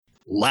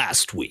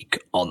Last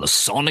week on the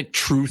Sonic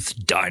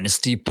Truth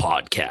Dynasty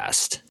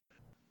podcast.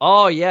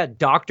 Oh, yeah,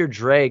 Dr.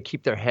 Dre,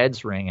 keep their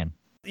heads ringing.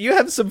 You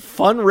have some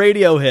fun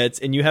radio hits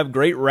and you have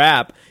great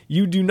rap.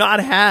 You do not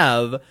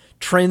have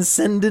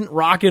transcendent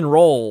rock and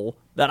roll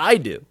that I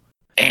do.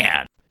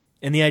 And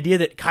the idea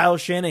that Kyle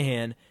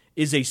Shanahan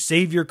is a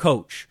savior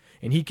coach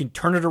and he can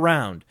turn it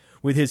around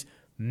with his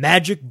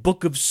magic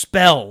book of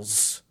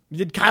spells.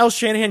 Did Kyle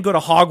Shanahan go to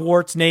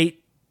Hogwarts,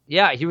 Nate?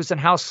 Yeah, he was in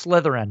House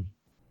Slytherin.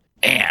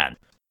 And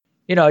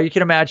you know, you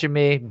can imagine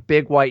me,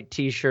 big white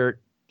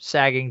t-shirt,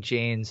 sagging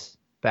jeans,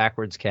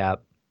 backwards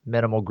cap,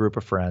 minimal group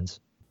of friends.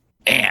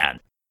 And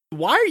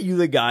why are you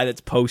the guy that's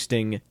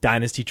posting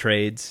Dynasty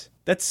trades?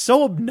 That's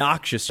so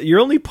obnoxious. You're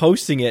only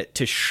posting it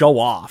to show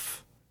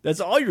off. That's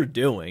all you're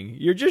doing.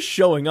 You're just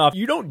showing off.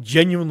 You don't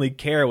genuinely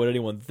care what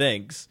anyone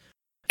thinks.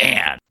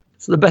 And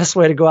it's the best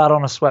way to go out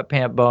on a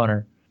sweatpant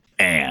boner.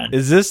 And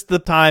is this the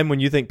time when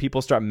you think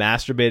people start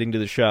masturbating to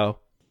the show?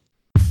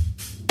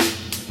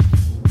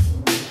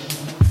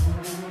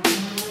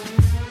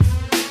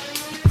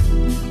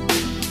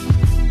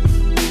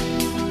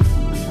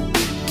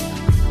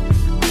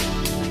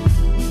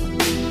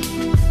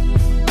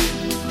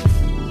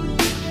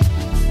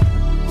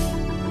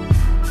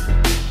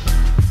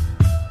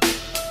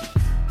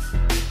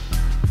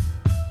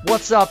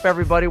 What's up,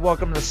 everybody?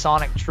 Welcome to the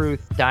Sonic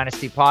Truth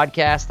Dynasty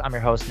podcast. I'm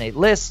your host, Nate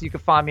Liss. You can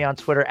find me on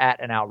Twitter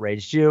at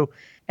 @AnOutrageedJew.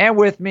 And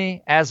with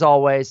me, as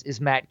always, is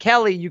Matt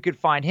Kelly. You can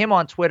find him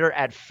on Twitter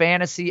at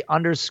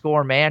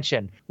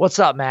fantasy_mansion. What's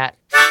up, Matt?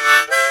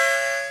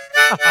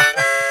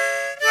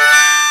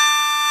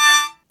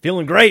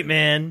 Feeling great,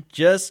 man.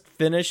 Just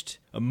finished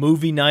a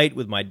movie night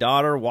with my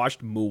daughter,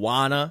 watched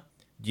Moana.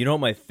 Do you know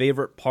what my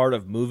favorite part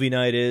of movie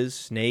night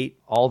is, Nate?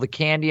 All the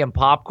candy and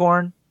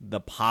popcorn? The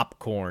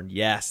popcorn.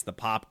 Yes, the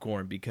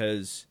popcorn.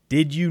 Because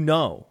did you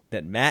know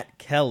that Matt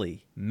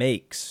Kelly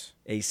makes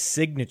a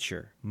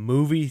signature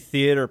movie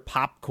theater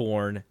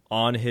popcorn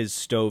on his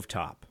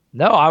stovetop?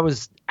 No, I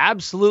was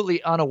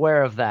absolutely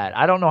unaware of that.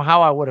 I don't know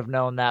how I would have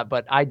known that,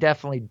 but I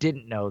definitely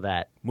didn't know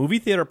that. Movie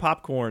theater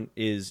popcorn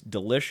is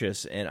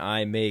delicious, and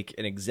I make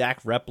an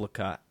exact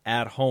replica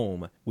at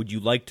home. Would you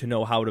like to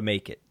know how to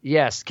make it?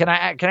 Yes. Can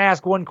I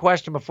ask one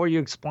question before you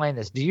explain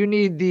this? Do you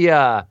need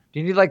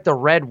like the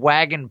red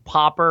wagon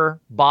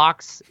popper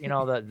box? You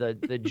know,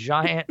 the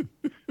giant.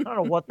 I don't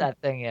know what that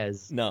thing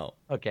is. No.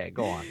 Okay,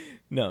 go on.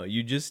 No,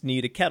 you just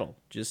need a kettle.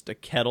 Just a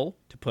kettle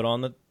to put on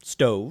the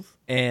stove.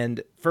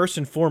 And first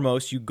and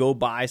foremost, you go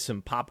buy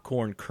some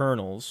popcorn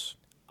kernels.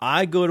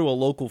 I go to a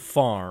local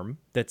farm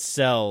that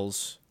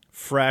sells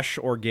fresh,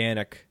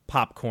 organic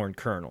popcorn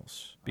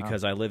kernels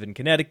because I live in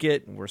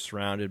Connecticut and we're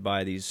surrounded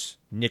by these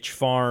niche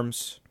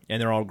farms,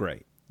 and they're all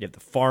great. You have the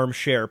farm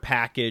share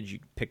package. You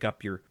can pick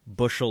up your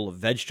bushel of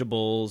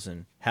vegetables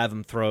and have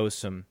them throw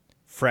some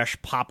fresh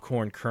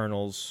popcorn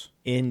kernels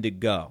in to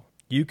go.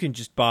 You can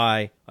just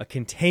buy a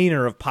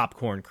container of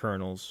popcorn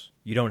kernels.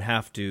 You don't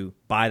have to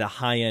buy the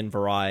high-end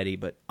variety,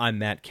 but I'm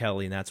Matt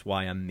Kelly, and that's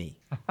why I'm me.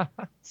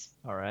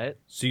 All right.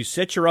 So you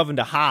set your oven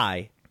to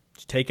high,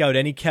 just take out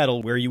any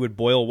kettle where you would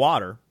boil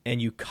water,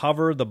 and you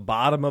cover the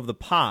bottom of the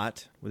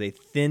pot with a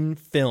thin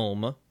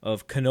film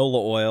of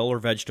canola oil or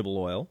vegetable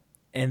oil,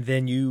 and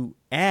then you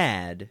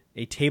add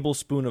a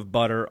tablespoon of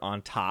butter on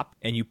top,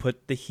 and you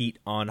put the heat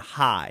on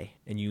high,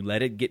 and you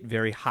let it get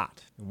very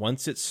hot.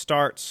 Once it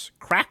starts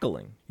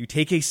crackling, you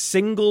take a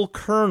single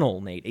kernel,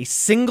 Nate, a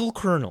single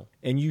kernel,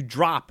 and you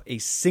drop a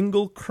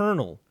single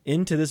kernel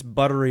into this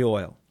buttery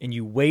oil, and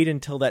you wait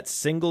until that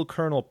single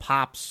kernel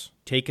pops,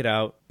 take it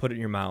out, put it in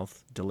your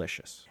mouth,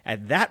 delicious.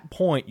 At that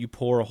point, you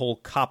pour a whole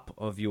cup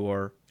of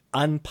your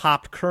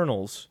unpopped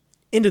kernels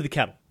into the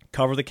kettle.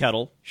 Cover the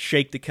kettle,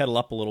 shake the kettle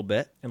up a little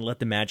bit, and let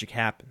the magic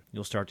happen.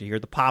 You'll start to hear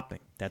the popping.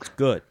 That's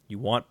good. You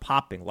want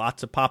popping,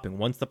 lots of popping.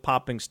 Once the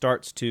popping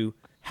starts to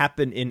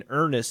happen in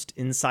earnest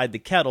inside the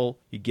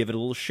kettle, you give it a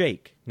little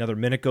shake. Another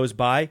minute goes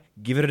by,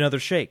 give it another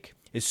shake.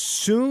 As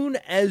soon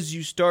as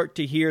you start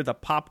to hear the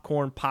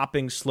popcorn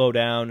popping slow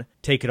down,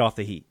 take it off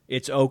the heat.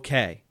 It's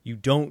okay. You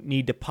don't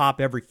need to pop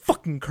every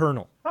fucking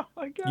kernel. Oh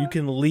my God. You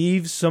can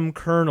leave some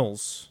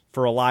kernels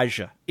for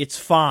Elijah. It's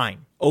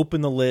fine.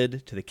 Open the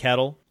lid to the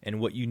kettle, and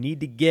what you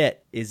need to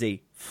get is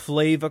a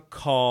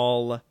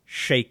Flavacol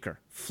shaker.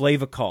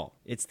 Flavacol.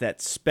 It's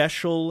that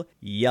special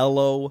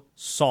yellow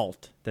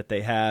salt that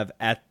they have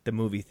at the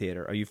movie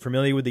theater. Are you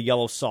familiar with the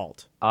yellow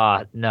salt?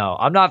 No,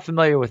 I'm not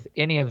familiar with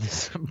any of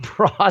this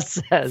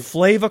process.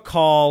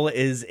 Flavacol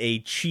is a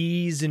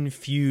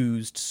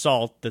cheese-infused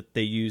salt that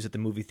they use at the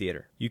movie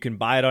theater. You can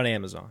buy it on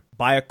Amazon.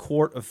 Buy a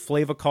quart of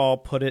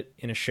Flavacol, put it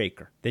in a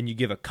shaker. Then you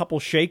give a couple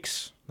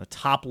shakes, the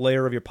top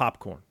layer of your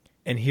popcorn.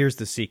 And here's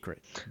the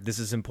secret. This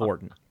is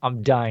important.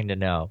 I'm dying to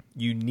know.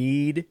 You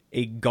need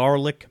a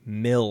garlic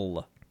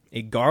mill.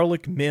 A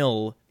garlic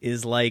mill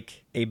is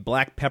like a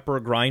black pepper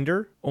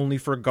grinder, only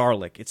for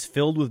garlic. It's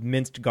filled with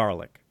minced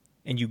garlic.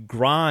 And you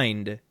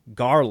grind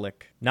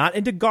garlic, not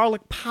into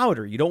garlic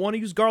powder. You don't want to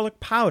use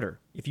garlic powder.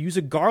 If you use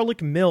a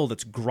garlic mill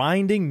that's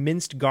grinding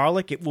minced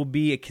garlic, it will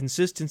be a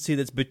consistency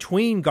that's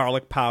between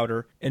garlic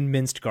powder and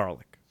minced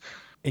garlic.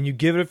 and you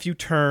give it a few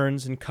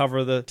turns and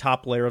cover the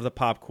top layer of the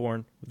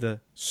popcorn with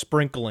a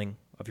sprinkling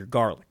of your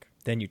garlic.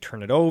 Then you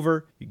turn it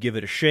over, you give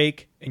it a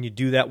shake, and you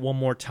do that one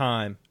more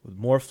time with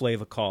more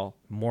flavacol,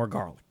 more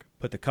garlic.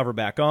 Put the cover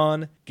back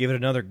on, give it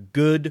another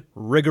good,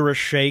 rigorous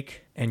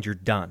shake, and you're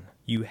done.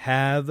 You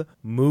have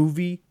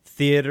movie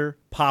theater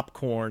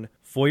popcorn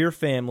for your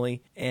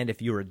family, and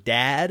if you're a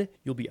dad,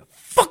 you'll be a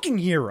fucking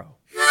hero.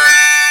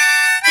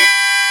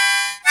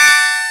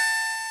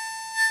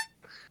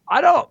 I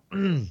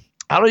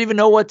don't even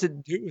know what to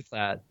do with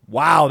that.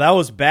 Wow, that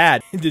was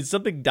bad. Did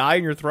something die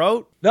in your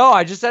throat? No,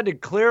 I just had to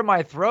clear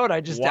my throat. I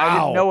didn't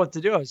Wow. know what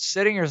to do. I was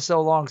sitting here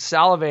so long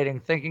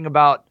salivating, thinking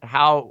about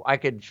how I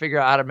could figure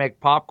out how to make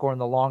popcorn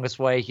the longest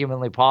way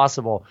humanly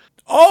possible.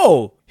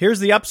 Oh, here's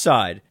the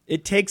upside.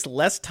 It takes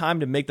less time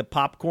to make the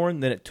popcorn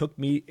than it took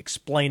me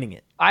explaining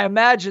it. I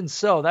imagine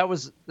so. That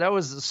was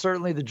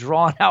certainly the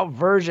drawn out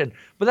version,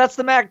 but that's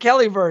the Matt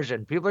Kelly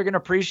version. People are going to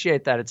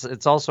appreciate that.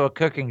 It's also a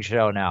cooking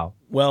show now.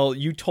 Well,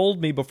 you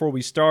told me before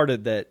we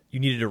started that you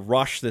needed to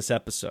rush this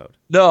episode.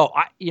 No,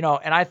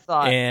 and I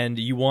thought, And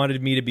you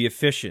wanted me to be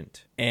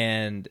efficient,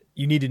 and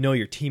you need to know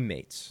your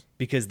teammates,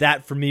 because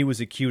that for me was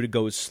a cue to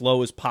go as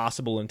slow as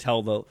possible and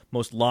tell the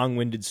most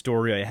long-winded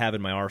story I have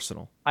in my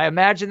arsenal. I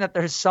imagine that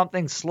there's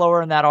something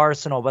slower in that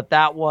arsenal, but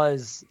that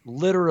was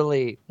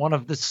literally one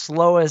of the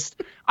slowest.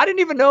 I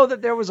didn't even know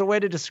that there was a way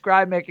to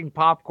describe making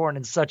popcorn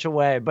in such a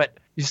way, but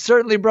you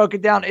certainly broke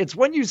it down. It's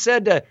when you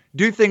said to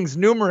do things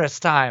numerous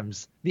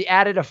times, the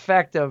added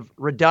effect of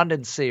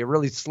redundancy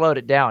really slowed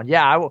it down.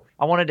 Yeah,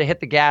 I wanted to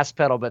hit the gas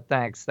pedal, but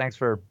thanks. Thanks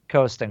for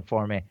coasting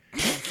for me.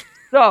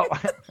 So,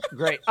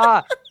 great.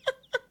 Why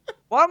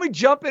don't we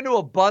jump into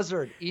a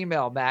buzzard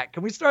email, Matt?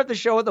 Can we start the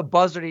show with a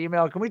buzzard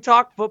email? Can we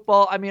talk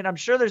football? I mean, I'm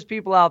sure there's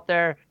people out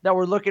there that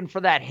were looking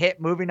for that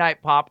hit movie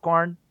night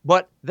popcorn,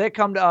 but they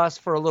come to us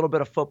for a little bit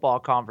of football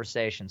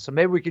conversation. So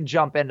maybe we can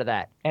jump into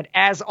that. And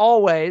as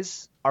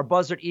always, our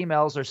buzzard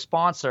emails are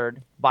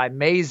sponsored by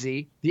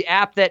Maisie, the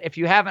app that, if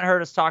you haven't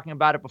heard us talking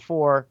about it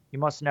before, you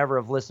must never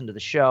have listened to the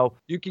show.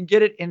 You can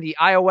get it in the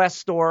iOS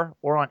store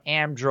or on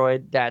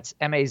Android. That's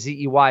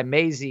Mazey,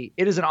 Maisie.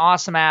 It is an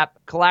awesome app.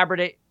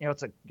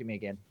 Give me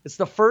again. It's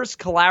the first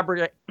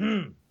collaborate.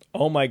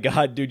 Oh my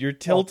God, dude, you're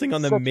tilting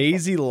on the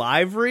Maisie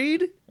live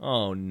read?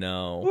 Oh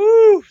no.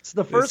 Woo! It's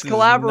the first This is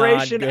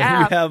collaboration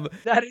not good.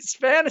 app that is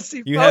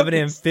fantasy You have an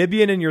focused.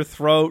 amphibian in your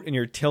throat and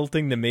you're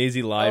tilting the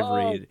Maisie live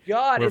read.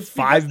 God, We're it's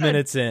 5 because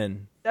minutes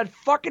in. That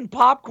fucking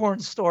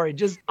popcorn story.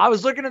 I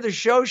was looking at the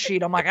show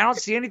sheet. I'm like, I don't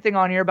see anything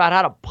on here about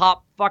how to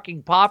pop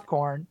fucking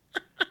popcorn.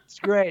 It's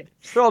great.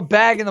 Just throw a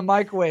bag in the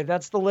microwave.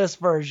 That's the list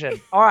version.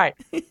 All right.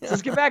 So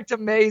let's get back to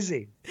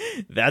Maisie.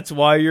 That's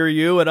why you're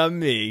you and I'm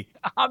me.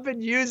 I've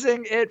been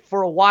using it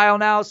for a while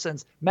now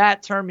since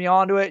Matt turned me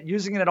onto it,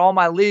 using it in all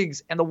my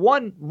leagues. And the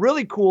one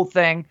really cool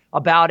thing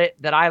about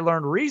it that I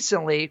learned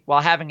recently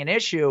while having an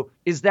issue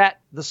is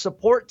that the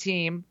support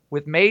team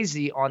with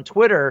Maisie on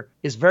Twitter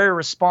is very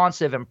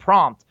responsive and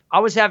prompt. I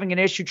was having an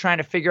issue trying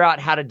to figure out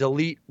how to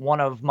delete one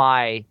of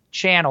my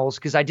channels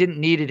because I didn't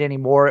need it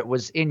anymore. It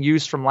was in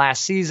use from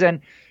last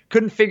season.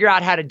 Couldn't figure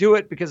out how to do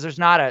it because there's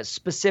not a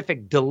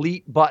specific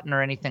delete button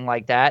or anything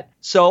like that.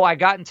 So I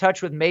got in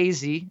touch with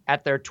Maisie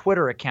at their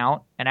Twitter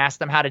account and asked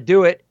them how to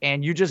do it.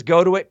 And you just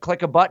go to it,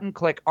 click a button,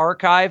 click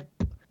archive,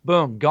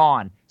 boom,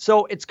 gone.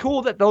 So it's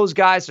cool that those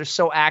guys are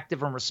so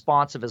active and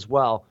responsive as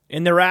well.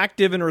 And they're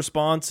active and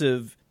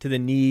responsive to the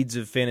needs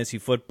of fantasy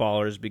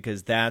footballers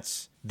because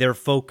that's their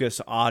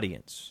focus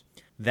audience.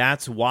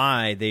 That's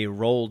why they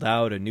rolled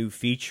out a new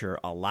feature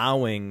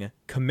allowing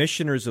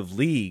commissioners of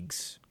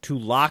leagues to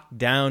lock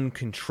down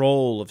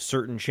control of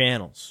certain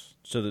channels.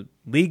 So the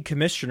league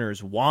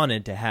commissioners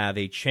wanted to have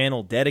a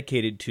channel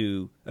dedicated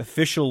to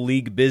official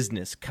league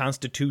business,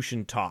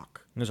 Constitution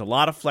talk. And there's a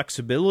lot of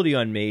flexibility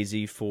on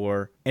Maisie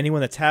for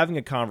anyone that's having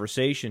a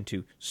conversation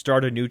to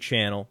start a new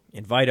channel,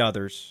 invite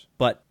others.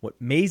 But what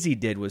Maisie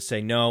did was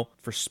say, no,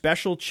 for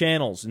special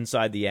channels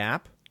inside the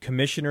app,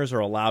 commissioners are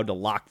allowed to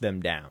lock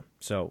them down.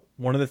 So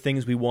one of the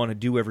things we want to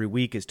do every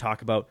week is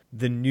talk about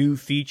the new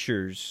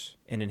features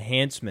and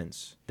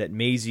enhancements that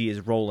Maisie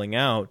is rolling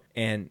out,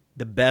 and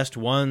the best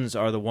ones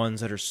are the ones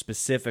that are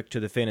specific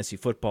to the fantasy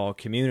football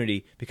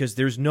community because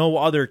there's no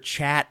other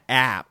chat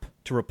app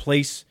to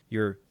replace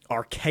your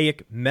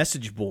archaic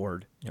message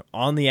board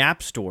on the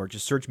App Store.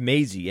 Just search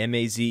Maisie,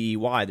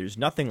 M-A-Z-E-Y. There's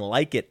nothing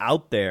like it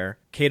out there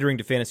catering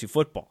to fantasy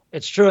football.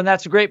 It's true, and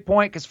that's a great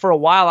point because for a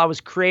while I was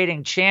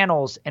creating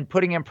channels and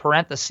putting in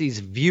parentheses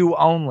view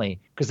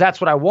only because that's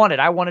what I wanted.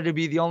 I wanted to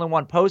be the only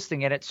one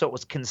posting in it so it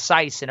was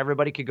concise and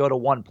everybody could go to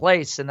one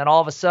place. And then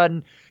all of a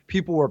sudden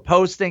people were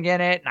posting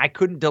in it and I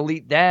couldn't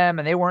delete them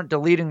and they weren't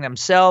deleting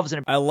themselves.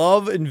 And I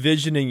love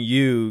envisioning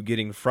you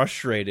getting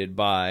frustrated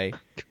by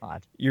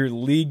your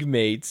league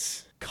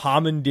mates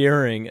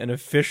commandeering an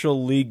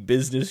official league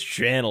business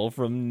channel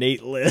from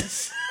Nate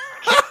Liss.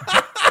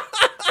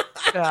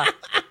 Yeah.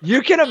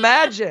 You can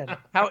imagine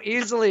how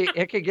easily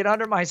it could get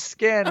under my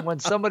skin when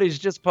somebody's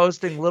just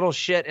posting little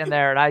shit in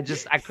there, and I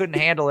couldn't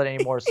handle it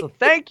anymore. So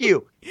thank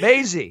you,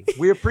 Maisie.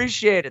 We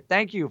appreciate it.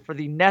 Thank you for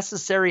the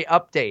necessary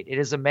update. It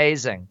is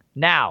amazing.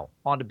 Now,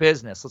 on to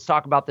business. Let's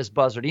talk about this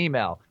buzzard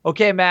email.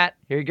 Okay, Matt,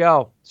 here you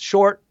go.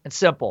 Short and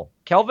simple.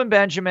 Kelvin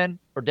Benjamin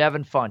or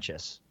Devin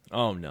Funchess?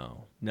 Oh,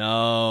 no.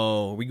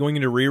 No. Are we going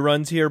into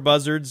reruns here,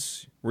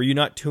 buzzards? Were you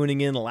not tuning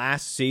in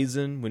last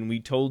season when we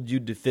told you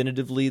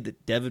definitively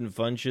that Devin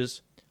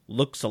Funchess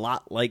looks a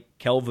lot like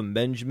Kelvin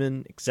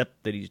Benjamin,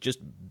 except that he's just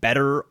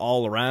better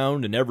all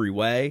around in every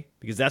way?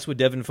 Because that's what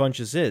Devin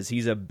Funchess is.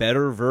 He's a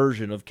better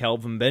version of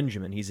Kelvin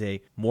Benjamin. He's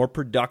a more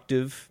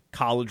productive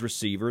college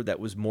receiver that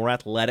was more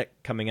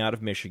athletic coming out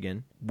of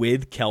Michigan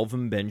with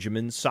Kelvin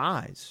Benjamin's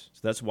size.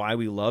 So that's why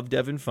we love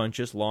Devin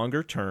Funchess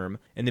longer term.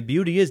 And the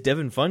beauty is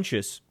Devin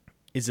Funchess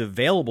is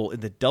available in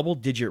the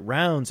double-digit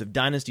rounds of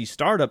dynasty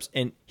startups,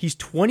 and he's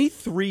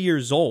 23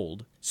 years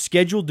old,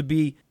 scheduled to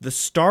be the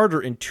starter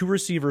in two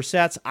receiver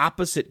sets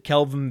opposite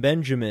Kelvin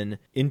Benjamin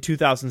in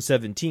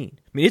 2017.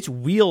 I mean, it's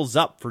wheels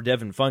up for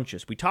Devin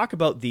Funchess. We talk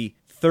about the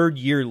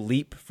third-year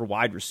leap for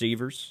wide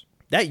receivers.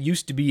 That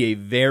used to be a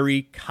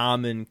very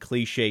common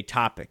cliche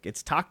topic.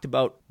 It's talked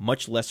about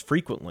much less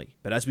frequently.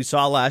 But as we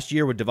saw last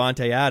year with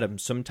Davante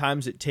Adams,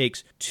 sometimes it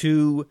takes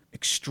two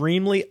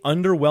extremely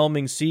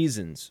underwhelming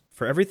seasons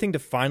for everything to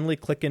finally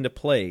click into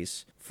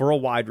place for a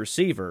wide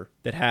receiver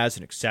that has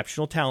an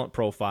exceptional talent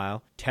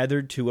profile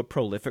tethered to a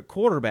prolific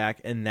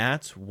quarterback, and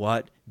that's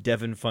what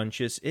Devin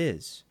Funchess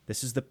is.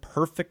 This is the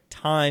perfect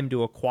time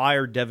to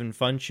acquire Devin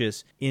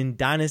Funchess in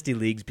dynasty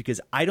leagues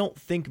because I don't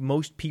think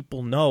most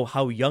people know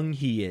how young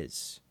he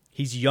is.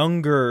 He's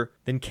younger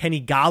than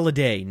Kenny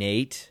Golladay,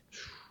 Nate,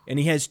 and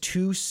he has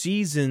 2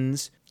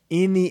 seasons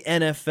in the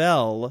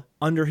NFL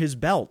under his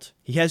belt.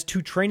 He has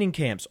 2 training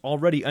camps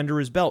already under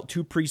his belt,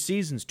 2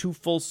 preseasons, 2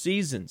 full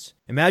seasons.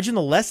 Imagine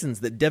the lessons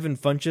that Devin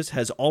Funchess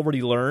has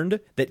already learned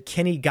that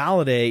Kenny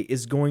Golladay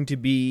is going to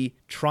be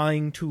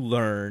trying to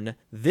learn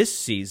this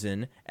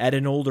season at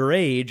an older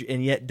age,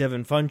 and yet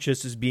Devin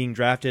Funchess is being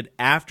drafted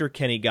after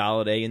Kenny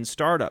Golladay in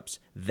startups.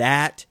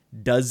 That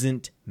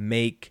doesn't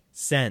make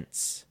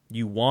sense.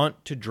 You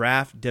want to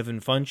draft Devin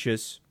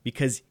Funchess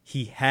because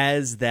he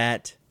has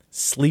that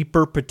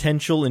sleeper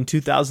potential in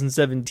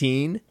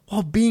 2017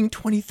 while being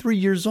 23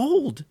 years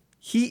old.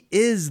 He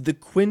is the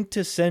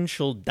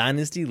quintessential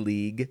Dynasty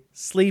League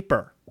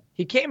sleeper.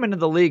 He came into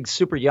the league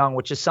super young,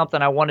 which is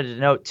something I wanted to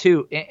note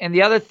too. And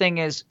the other thing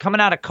is, coming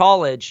out of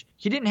college,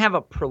 he didn't have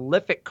a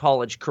prolific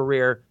college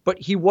career, but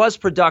he was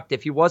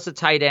productive. He was a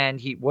tight end.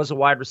 He was a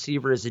wide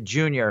receiver as a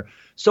junior.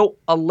 So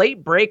a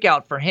late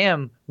breakout for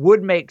him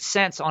would make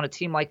sense on a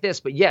team like this.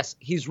 But yes,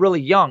 he's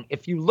really young.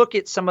 If you look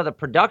at some of the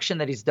production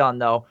that he's done,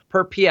 though,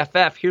 per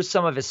PFF, here's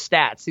some of his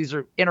stats. These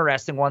are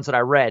interesting ones that I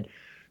read.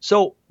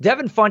 So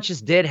Devin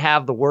Funchess did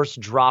have the worst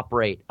drop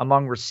rate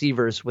among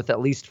receivers with at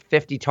least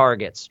 50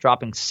 targets,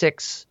 dropping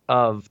 6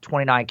 of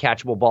 29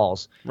 catchable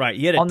balls. Right.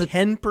 He had a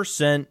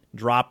 10%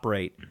 drop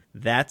rate.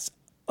 That's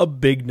a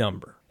big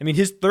number. I mean,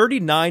 his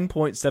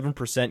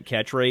 39.7%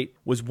 catch rate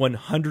was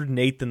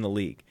 108th in the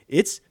league.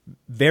 It's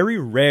very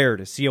rare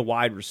to see a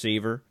wide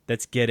receiver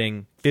that's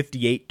getting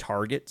 58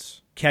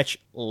 targets catch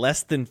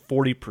less than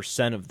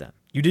 40% of them.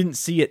 You didn't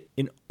see it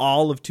in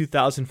all of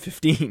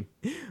 2015,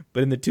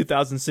 but in the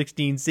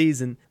 2016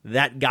 season,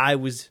 that guy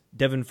was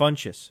Devin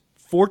Funchess.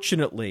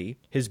 Fortunately,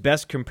 his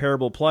best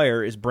comparable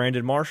player is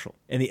Brandon Marshall,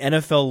 and the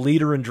NFL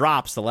leader in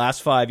drops the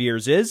last 5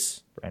 years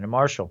is Brandon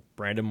Marshall.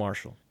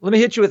 Let me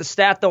hit you with a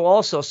stat, though,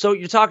 also. So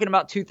you're talking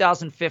about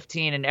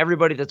 2015, and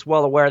everybody that's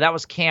well aware, that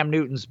was Cam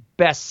Newton's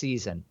best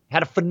season.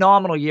 Had a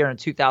phenomenal year in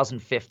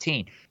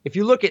 2015. If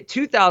you look at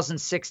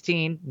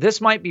 2016, this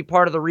might be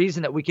part of the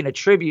reason that we can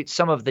attribute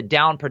some of the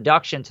down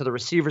production to the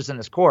receivers in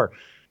this core.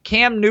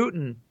 Cam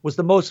Newton was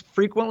the most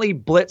frequently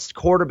blitzed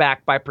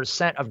quarterback by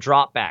percent of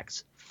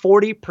dropbacks,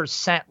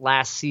 40%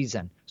 last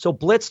season. So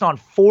blitzed on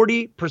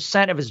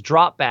 40% of his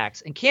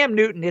dropbacks. And Cam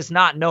Newton is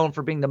not known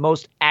for being the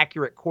most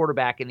accurate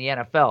quarterback in the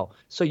NFL.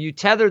 So you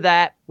tether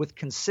that with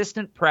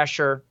consistent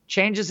pressure,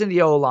 changes in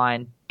the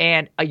O-line,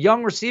 and a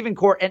young receiving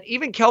core, and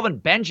even Kelvin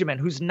Benjamin,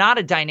 who's not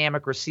a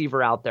dynamic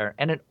receiver out there,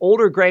 and an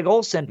older Greg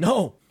Olsen.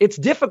 No. It's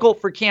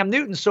difficult for Cam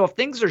Newton. So if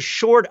things are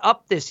shored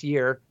up this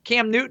year,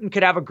 Cam Newton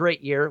could have a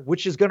great year,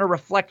 which is going to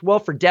reflect well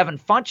for Devin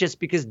Funchess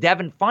because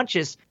Devin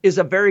Funchess is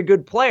a very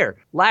good player.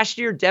 Last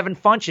year, Devin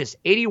Funchess,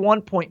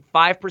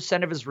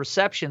 81.5% of his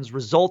receptions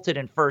resulted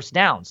in first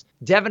downs.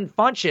 Devin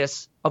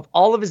Funchess, of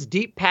all of his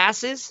deep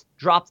passes,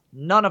 dropped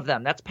none of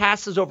them. That's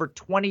passes over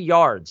 20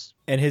 yards.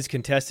 And his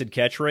contested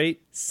catch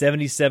rate,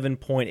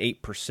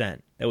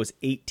 77.8%. That was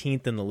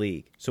 18th in the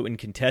league. So in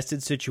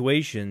contested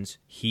situations,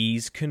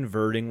 he's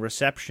converting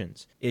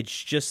receptions.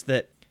 It's just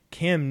that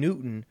Cam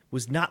Newton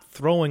was not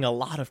throwing a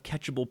lot of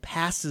catchable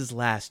passes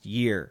last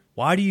year?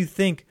 Why do you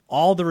think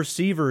all the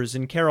receivers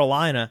in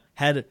Carolina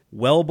had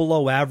well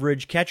below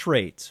average catch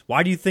rates?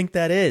 Why do you think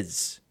that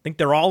is? Think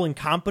they're all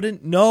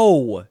incompetent?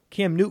 No.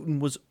 Cam Newton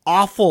was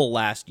awful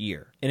last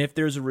year. And if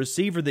there's a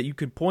receiver that you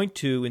could point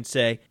to and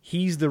say,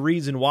 he's the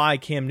reason why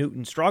Cam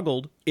Newton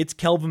struggled, it's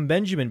Kelvin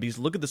Benjamin, because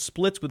look at the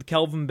splits with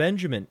Kelvin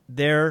Benjamin.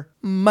 They're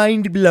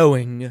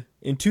mind-blowing.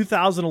 In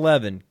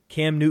 2011,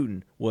 Cam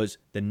Newton was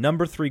the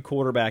number 3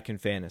 quarterback in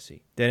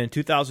fantasy. Then in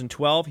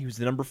 2012, he was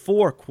the number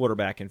 4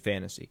 quarterback in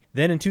fantasy.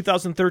 Then in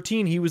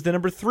 2013, he was the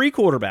number 3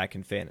 quarterback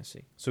in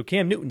fantasy. So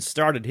Cam Newton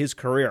started his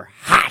career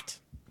hot.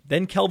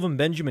 Then Kelvin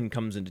Benjamin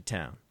comes into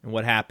town. And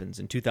what happens?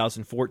 In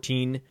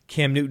 2014,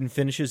 Cam Newton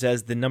finishes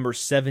as the number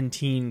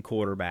 17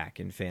 quarterback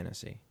in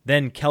fantasy.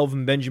 Then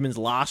Kelvin Benjamin's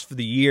lost for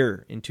the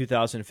year in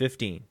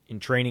 2015 in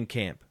training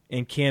camp.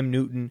 And Cam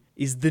Newton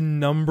is the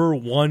number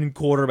 1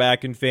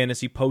 quarterback in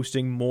fantasy,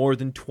 posting more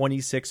than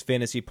 26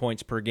 fantasy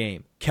points per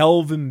game.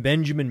 Kelvin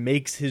Benjamin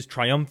makes his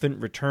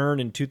triumphant return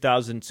in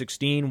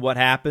 2016. What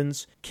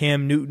happens?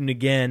 Cam Newton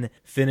again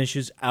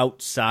finishes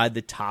outside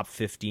the top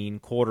 15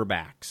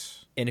 quarterbacks.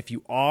 And if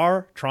you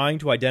are trying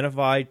to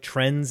identify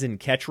trends in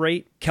catch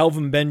rate,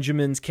 Kelvin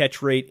Benjamin's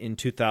catch rate in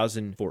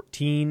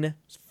 2014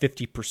 is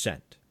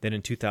 50%. Then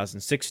in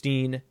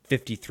 2016,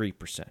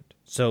 53%.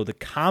 So the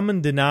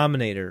common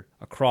denominator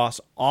across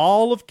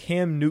all of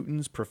Cam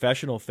Newton's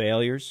professional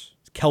failures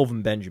is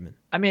Kelvin Benjamin.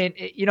 I mean,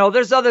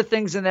 there's other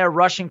things in there,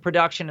 rushing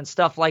production and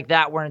stuff like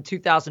that, where in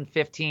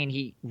 2015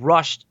 he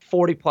rushed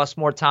 40 plus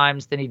more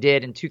times than he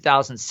did in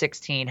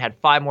 2016, had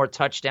 5 more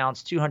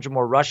touchdowns, 200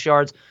 more rush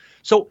yards.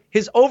 So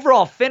his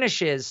overall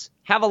finishes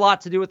have a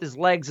lot to do with his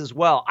legs as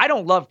well. I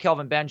don't love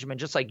Kelvin Benjamin,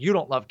 just like you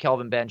don't love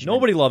Kelvin Benjamin.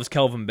 Nobody loves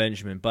Kelvin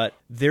Benjamin, but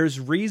there's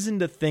reason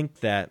to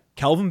think that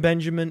Kelvin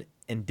Benjamin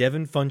and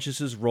Devin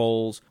Funchess'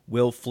 roles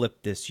will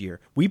flip this year.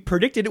 We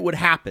predicted it would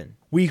happen.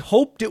 We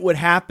hoped it would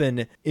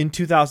happen in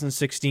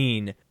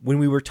 2016 when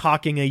we were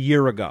talking a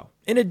year ago.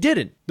 And it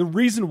didn't. The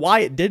reason why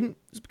it didn't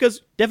is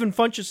because Devin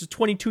Funchess is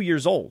 22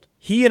 years old.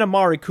 He and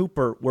Amari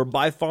Cooper were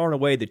by far and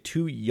away the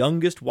 2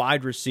 youngest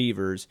wide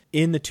receivers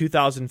in the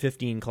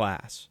 2015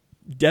 class.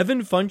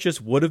 Devin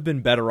Funchess would have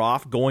been better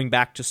off going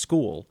back to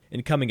school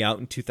and coming out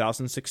in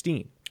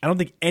 2016. I don't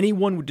think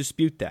anyone would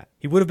dispute that.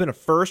 He would have been a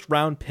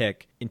first-round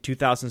pick in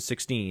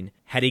 2016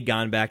 had he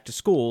gone back to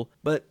school,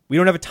 but we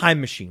don't have a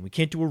time machine. We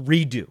can't do a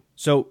redo.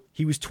 So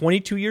he was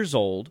 22 years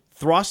old,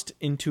 thrust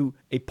into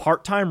a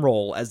part-time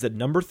role as the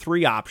number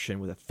 3 option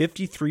with a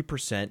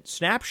 53%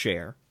 snap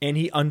share, and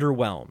he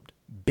underwhelmed.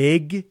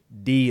 Big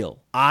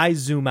deal. I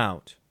zoom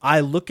out.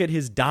 I look at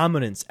his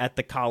dominance at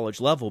the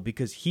college level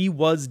because he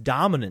was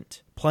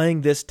dominant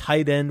playing this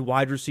tight end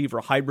wide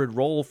receiver hybrid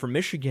role for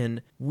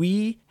Michigan.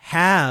 We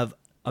have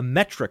a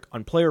metric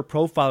on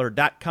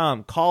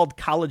playerprofiler.com called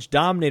College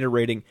Dominator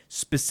Rating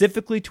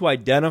specifically to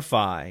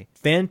identify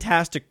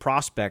fantastic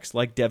prospects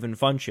like Devin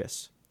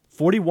Funchess.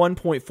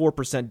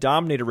 41.4%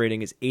 dominator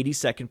rating is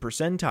 82nd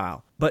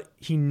percentile, but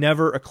he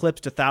never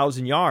eclipsed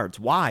 1,000 yards.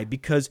 Why?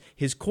 Because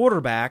his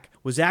quarterback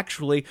was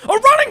actually a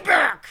running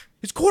back!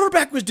 His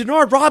quarterback was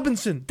Denard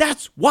Robinson.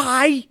 That's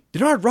why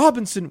Denard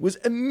Robinson was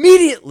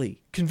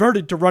immediately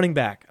converted to running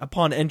back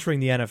upon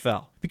entering the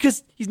NFL.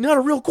 Because he's not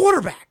a real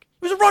quarterback.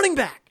 He was a running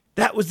back.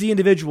 That was the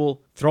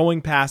individual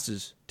throwing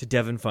passes to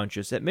Devin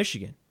Funchess at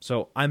Michigan.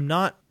 So I'm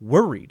not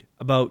worried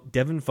about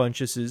Devin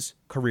Funchess'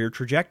 career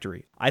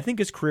trajectory. I think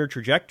his career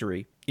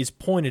trajectory is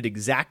pointed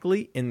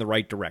exactly in the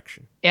right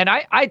direction. And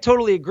I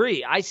totally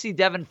agree. I see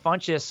Devin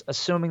Funchess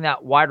assuming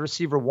that wide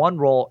receiver 1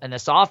 role in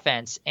this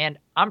offense, and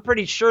I'm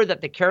pretty sure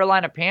that the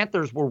Carolina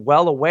Panthers were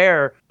well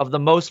aware of the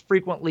most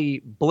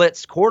frequently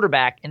blitzed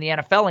quarterback in the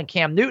NFL in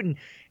Cam Newton.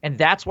 And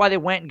that's why they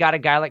went and got a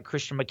guy like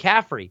Christian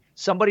McCaffrey,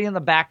 somebody in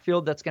the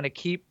backfield that's going to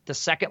keep the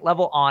second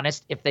level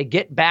honest. If they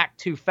get back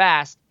too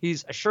fast,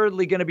 he's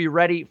assuredly going to be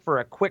ready for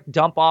a quick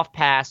dump off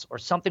pass or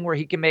something where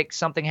he can make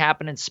something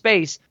happen in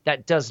space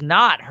that does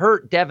not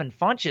hurt Devin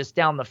Funchess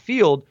down the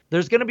field.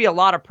 There's going to be a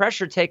lot of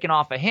pressure taken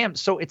off of him.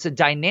 So it's a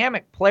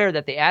dynamic player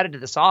that they added to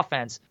this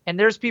offense. And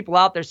there's people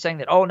out there saying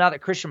that, oh, now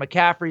that Christian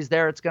McCaffrey's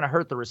there, it's going to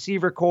hurt the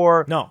receiver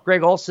core. No.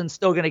 Greg Olson's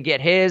still going to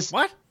get his.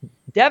 What?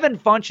 Devin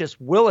Funchess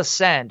will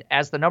ascend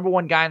as the number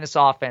 1 guy in this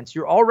offense.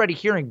 You're already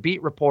hearing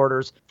beat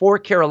reporters for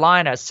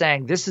Carolina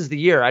saying this is the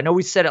year. I know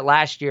we said it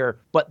last year,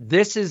 but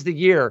this is the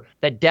year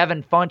that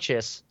Devin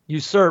Funchess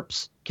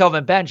usurps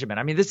Kelvin Benjamin.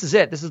 I mean, this is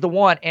it. This is the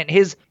one. And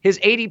his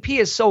ADP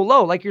is so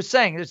low. Like you're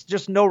saying, there's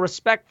just no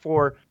respect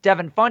for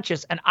Devin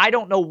Funchess. And I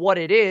don't know what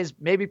it is.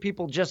 Maybe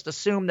people just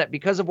assume that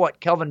because of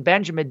what Kelvin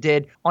Benjamin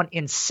did on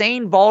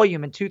insane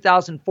volume in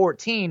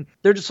 2014,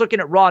 they're just looking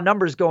at raw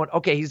numbers going,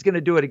 okay, he's going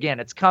to do it again.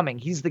 It's coming.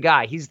 He's the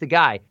guy. He's the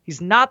guy.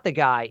 He's not the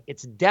guy.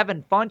 It's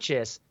Devin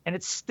Funchess. And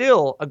it's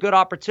still a good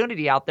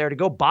opportunity out there to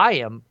go buy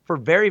him for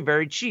very,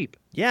 very cheap.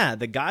 Yeah,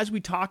 the guys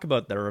we talk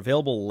about that are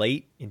available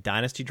late in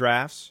dynasty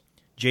drafts,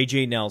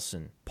 J.J.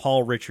 Nelson,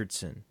 Paul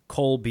Richardson,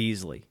 Cole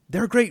Beasley.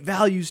 They're great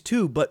values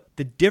too, but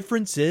the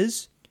difference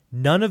is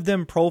None of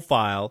them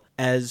profile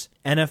as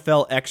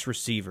NFL X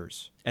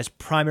receivers, as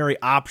primary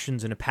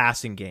options in a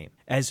passing game,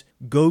 as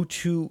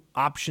go-to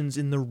options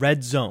in the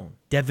red zone.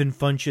 Devin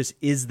Funchess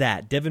is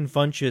that. Devin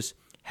Funchess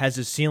has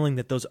a ceiling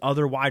that those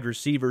other wide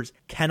receivers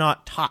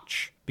cannot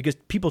touch, because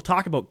people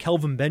talk about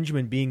Kelvin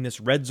Benjamin being this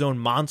red zone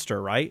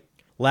monster, right?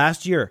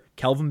 Last year,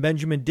 Kelvin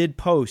Benjamin did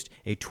post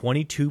a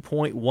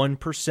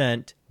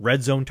 22.1%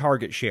 red zone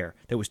target share.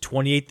 That was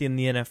 28th in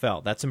the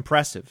NFL. That's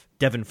impressive.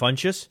 Devin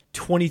Funchess,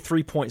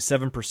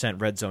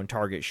 23.7% red zone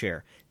target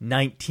share,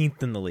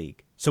 19th in the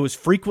league. So as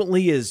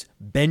frequently as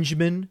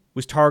Benjamin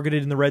was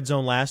targeted in the red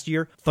zone last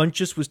year,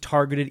 Funchess was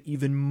targeted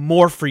even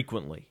more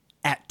frequently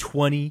at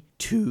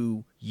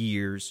 22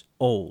 years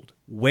old.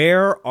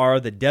 Where are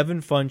the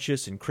Devin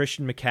Funchess and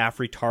Christian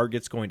McCaffrey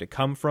targets going to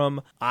come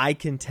from? I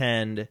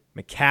contend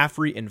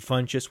McCaffrey and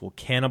Funchess will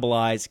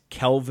cannibalize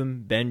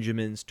Kelvin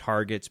Benjamin's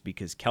targets,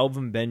 because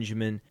Kelvin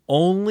Benjamin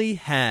only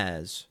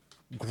has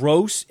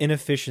gross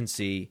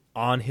inefficiency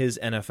on his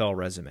NFL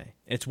resume.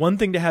 It's one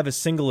thing to have a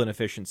single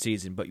inefficient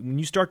season, but when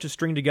you start to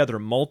string together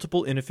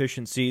multiple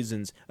inefficient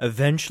seasons,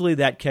 eventually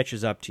that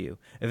catches up to you.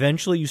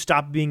 Eventually you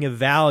stop being a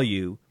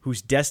value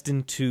who's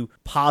destined to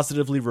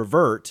positively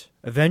revert.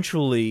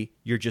 Eventually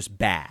you're just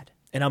bad.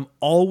 And I'm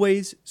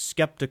always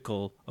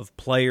skeptical of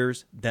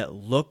players that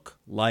look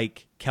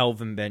like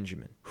Kelvin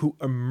Benjamin, who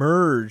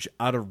emerge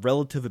out of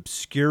relative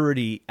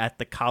obscurity at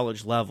the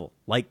college level,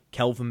 like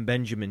Kelvin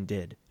Benjamin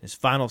did. His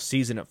final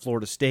season at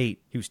Florida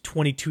State, he was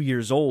 22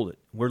 years old.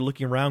 We're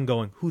looking around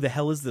going, who the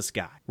hell is this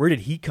guy? Where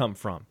did he come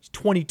from? He's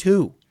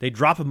 22. They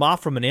drop him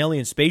off from an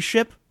alien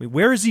spaceship? I mean,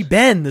 where has he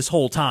been this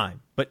whole time?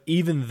 But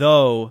even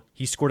though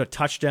he scored a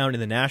touchdown in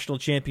the national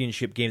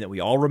championship game that we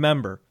all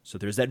remember, so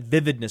there's that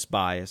vividness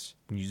bias,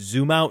 when you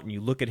zoom out and you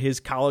look at his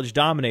college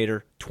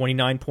dominator,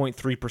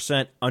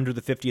 29.3% under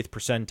the 50th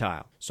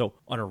percentile. So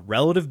on a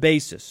relative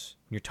basis,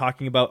 when you're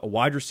talking about a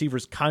wide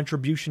receiver's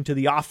contribution to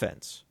the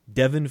offense,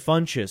 Devin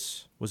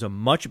Funchess was a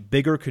much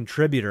bigger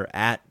contributor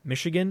at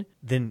Michigan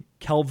than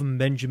Kelvin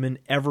Benjamin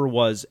ever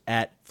was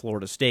at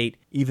Florida State,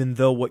 even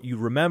though what you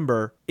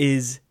remember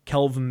is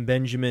Kelvin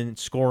Benjamin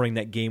scoring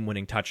that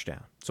game-winning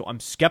touchdown. So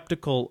I'm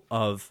skeptical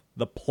of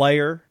the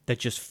player that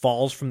just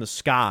falls from the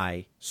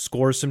sky,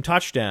 scores some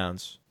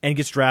touchdowns, and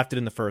gets drafted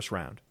in the first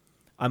round.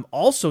 I'm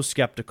also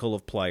skeptical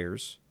of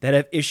players that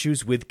have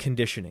issues with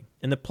conditioning.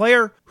 And the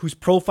player whose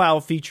profile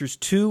features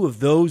two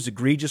of those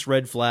egregious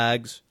red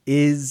flags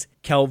is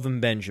Kelvin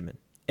Benjamin.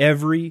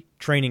 Every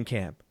training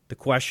camp, the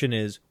question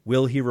is,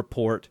 will he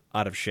report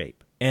out of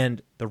shape?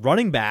 And the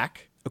running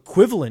back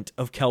equivalent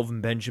of Kelvin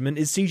Benjamin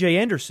is C.J.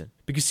 Anderson,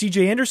 because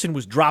C.J. Anderson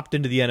was dropped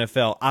into the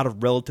NFL out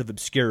of relative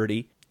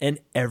obscurity, and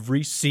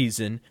every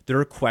season there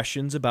are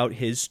questions about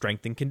his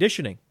strength and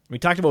conditioning. We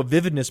talked about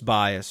vividness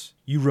bias.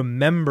 You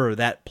remember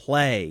that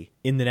play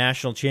in the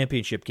national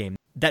championship game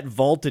that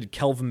vaulted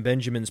Kelvin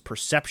Benjamin's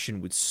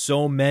perception with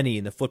so many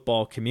in the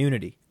football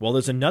community. Well,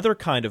 there's another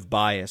kind of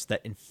bias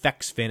that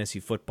infects fantasy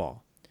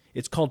football.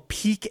 It's called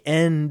peak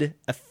end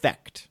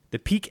effect. The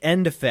peak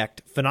end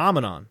effect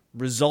phenomenon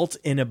results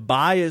in a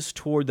bias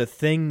toward the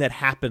thing that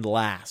happened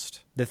last.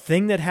 The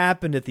thing that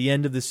happened at the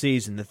end of the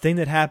season, the thing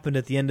that happened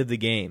at the end of the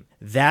game.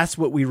 That's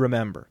what we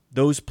remember.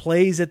 Those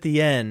plays at the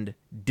end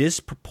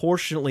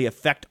disproportionately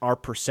affect our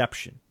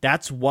perception.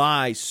 That's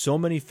why so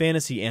many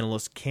fantasy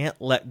analysts can't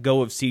let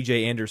go of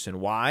C.J. Anderson.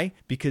 Why?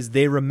 Because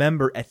they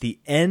remember at the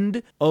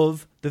end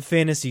of the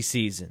fantasy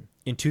season,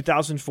 in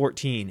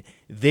 2014,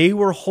 they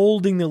were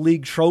holding the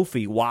league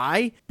trophy.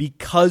 Why?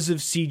 Because of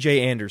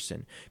C.J.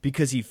 Anderson.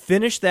 Because he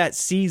finished that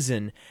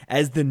season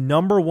as the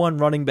number one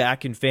running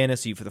back in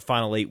fantasy for the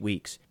final 8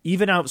 weeks,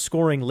 even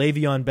outscoring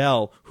Le'Veon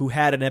Bell, who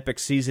had an epic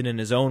season in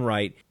his own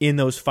right in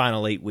those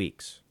final 8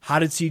 weeks. How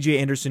did C.J.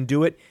 Anderson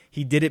do it?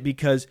 He did it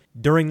because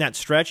during that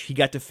stretch, he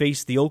got to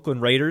face the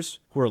Oakland Raiders,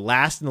 who were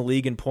last in the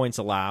league in points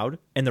allowed,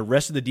 and the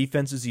rest of the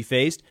defenses he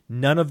faced,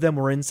 none of them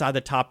were inside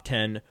the top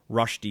 10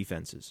 rush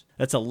defenses.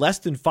 That's a less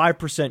than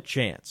 5%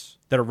 chance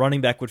that a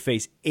running back would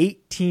face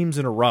 8 teams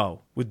in a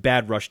row with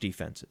bad rush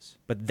defenses.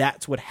 But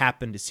that's what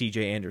happened to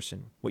C.J.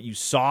 Anderson. What you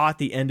saw at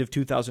the end of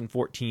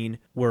 2014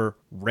 were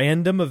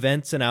random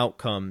events and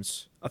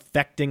outcomes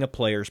affecting a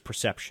player's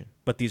perception.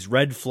 But these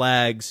red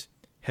flags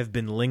have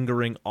been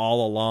lingering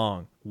all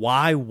along.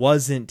 Why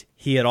wasn't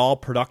he at all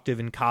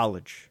productive in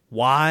college?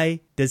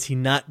 Why does he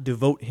not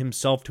devote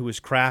himself to his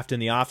craft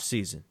in the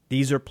offseason?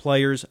 These are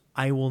players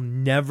I will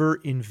never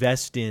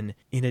invest in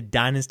a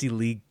dynasty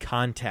league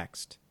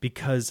context,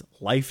 because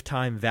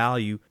lifetime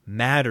value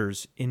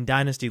matters in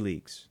dynasty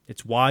leagues.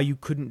 It's why you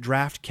couldn't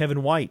draft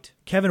Kevin White.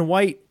 Kevin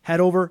White had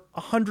over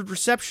 100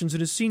 receptions in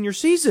his senior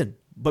season.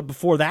 But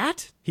before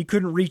that, he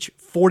couldn't reach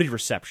 40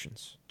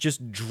 receptions.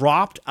 Just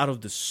dropped out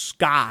of the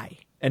sky.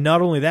 And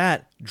not only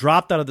that,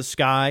 dropped out of the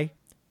sky,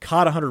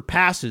 caught 100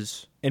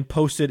 passes, and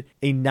posted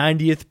a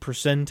 90th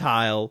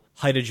percentile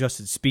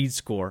height-adjusted speed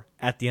score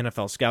at the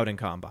NFL Scouting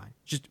Combine.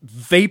 Just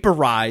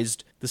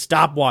vaporized the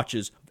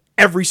stopwatches of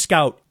every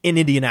scout in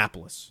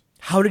Indianapolis.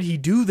 How did he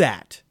do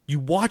that?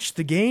 You watch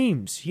the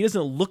games. He doesn't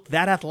look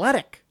that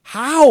athletic.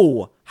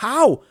 How?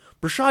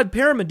 Brashad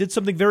Perriman did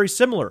something very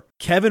similar.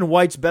 Kevin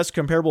White's best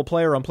comparable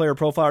player on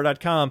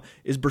playerprofiler.com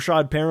is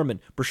Brashad Perriman.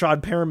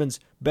 Brashad Perriman's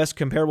best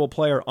comparable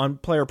player on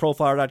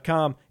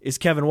playerprofiler.com is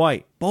Kevin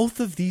White. Both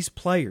of these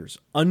players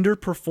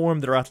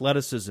underperformed their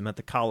athleticism at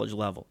the college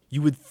level.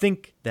 You would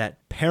think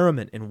that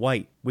Perriman and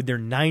White, with their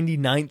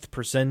 99th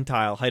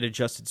percentile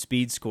height-adjusted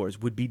speed scores,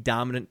 would be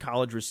dominant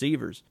college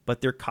receivers, but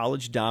their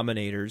college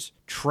dominators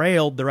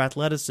trailed their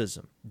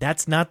athleticism.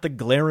 That's not the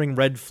glaring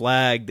red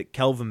flag that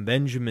Kelvin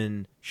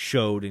Benjamin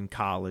showed in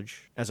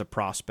college as a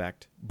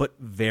prospect, but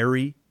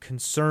very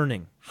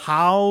concerning.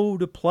 How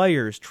do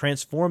players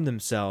transform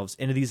themselves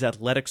into these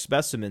athletic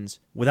specimens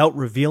without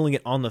revealing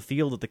it on the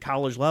field at the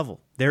college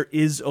level? There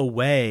is a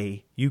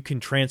way you can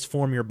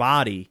transform your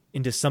body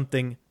into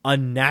something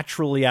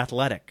unnaturally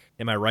athletic.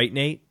 Am I right,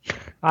 Nate?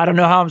 I don't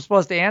know how I'm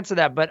supposed to answer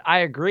that, but I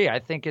agree. I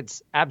think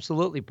it's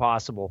absolutely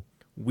possible.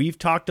 We've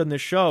talked on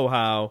this show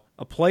how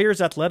a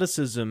player's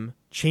athleticism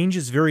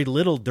changes very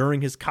little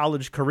during his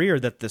college career,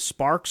 that the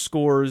spark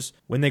scores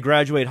when they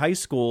graduate high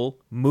school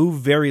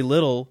move very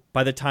little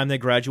by the time they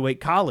graduate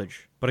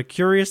college. But a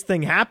curious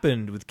thing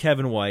happened with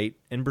Kevin White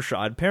and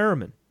Brashad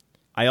Perriman.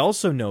 I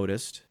also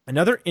noticed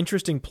another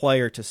interesting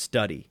player to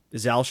study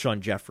is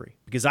Alshon Jeffery,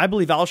 because I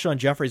believe Alshon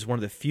Jeffery is one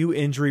of the few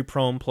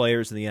injury-prone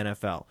players in the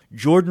NFL.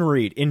 Jordan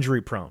Reed,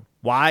 injury-prone.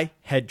 Why?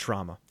 Head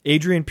trauma.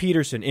 Adrian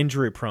Peterson,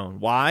 injury-prone.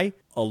 Why?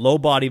 A low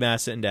body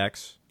mass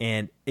index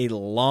and a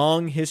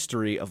long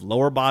history of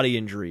lower body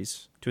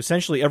injuries to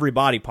essentially every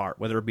body part,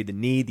 whether it be the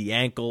knee, the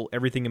ankle,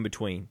 everything in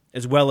between,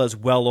 as well as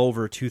well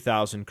over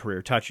 2,000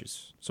 career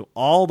touches. So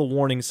all the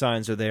warning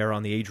signs are there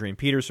on the Adrian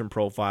Peterson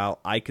profile.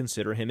 I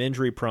consider him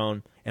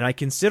injury-prone, and I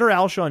consider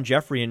Alshon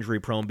Jeffery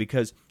injury-prone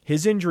because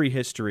his injury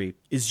history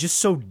is just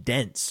so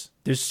dense.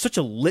 There's such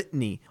a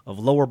litany of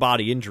lower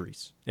body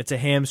injuries. It's a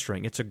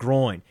hamstring. It's a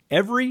groin.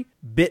 Every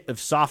bit of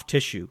soft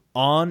tissue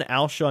on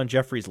Alshon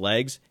Jeffery's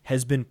legs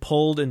has been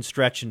pulled and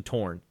stretched and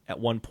torn at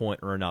one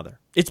point or another.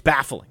 It's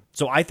baffling.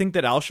 So I think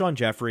that Alshon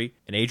Jeffery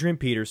and Adrian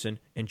Peterson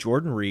and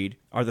Jordan Reed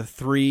are the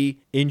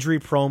three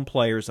injury-prone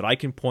players that I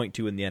can point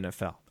to in the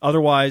NFL.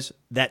 Otherwise,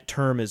 that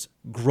term is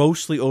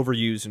grossly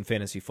overused in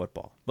fantasy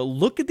football. But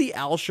look at the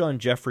Alshon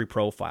Jeffery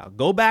profile.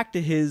 Go back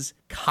to his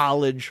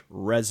college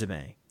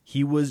resume.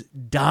 He was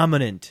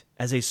dominant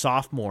as a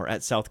sophomore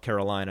at South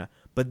Carolina.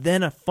 But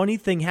then a funny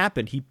thing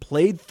happened. He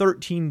played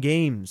 13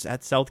 games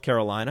at South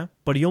Carolina,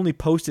 but he only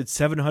posted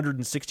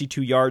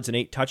 762 yards and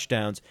 8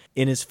 touchdowns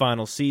in his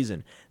final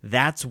season.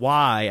 That's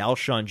why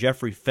Alshon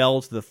Jeffery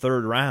fell to the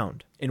third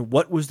round. And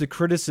what was the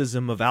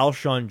criticism of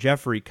Alshon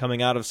Jeffery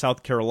coming out of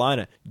South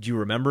Carolina? Do you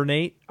remember,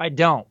 Nate? I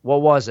don't.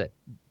 What was it?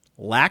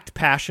 Lacked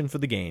passion for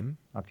the game.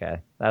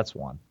 Okay, that's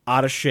one.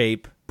 Out of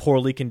shape,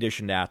 poorly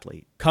conditioned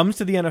athlete. Comes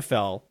to the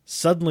NFL,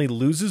 suddenly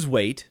loses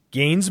weight,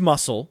 gains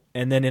muscle,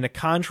 and then in a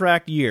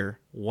contract year,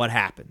 what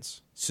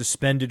happens?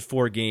 Suspended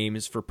 4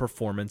 games for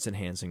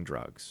performance-enhancing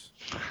drugs.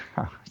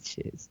 Oh,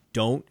 jeez.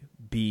 Don't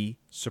be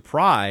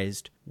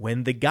surprised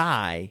when the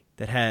guy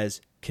that has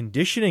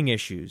conditioning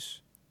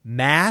issues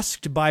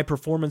masked by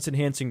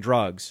performance-enhancing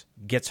drugs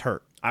gets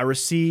hurt. I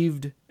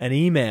received an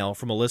email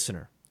from a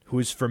listener who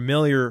is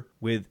familiar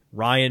with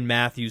Ryan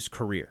Matthews'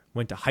 career.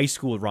 Went to high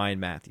school with Ryan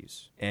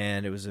Matthews.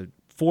 And it was a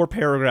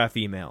 4-paragraph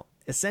email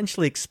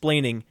essentially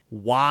explaining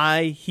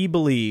why he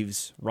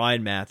believes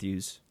Ryan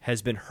Matthews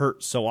has been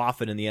hurt so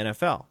often in the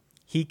NFL.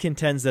 He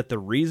contends that the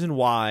reason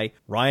why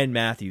Ryan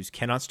Matthews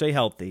cannot stay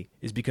healthy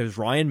is because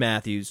Ryan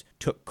Matthews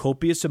took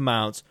copious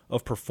amounts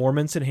of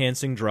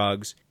performance-enhancing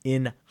drugs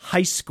in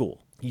high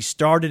school. He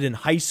started in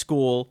high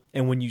school,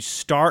 and when you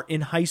start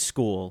in high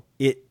school,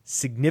 it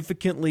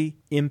significantly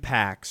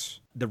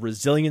impacts the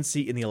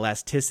resiliency and the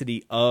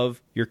elasticity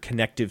of your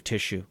connective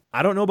tissue.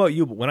 I don't know about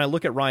you, but when I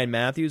look at Ryan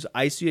Matthews,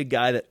 I see a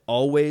guy that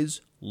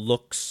always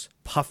looks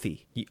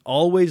puffy. He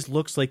always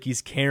looks like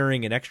he's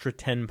carrying an extra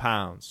 10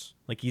 pounds,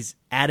 like he's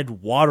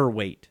added water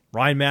weight.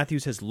 Ryan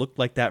Matthews has looked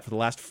like that for the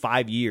last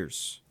 5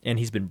 years, and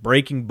he's been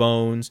breaking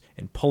bones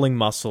and pulling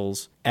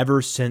muscles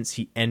ever since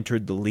he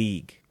entered the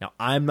league. Now,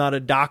 I'm not a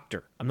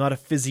doctor. I'm not a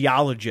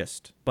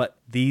physiologist, but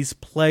these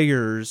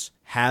players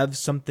have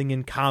something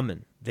in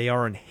common. They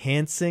are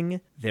enhancing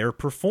their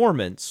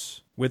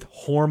performance with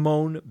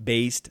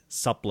hormone-based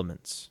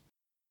supplements.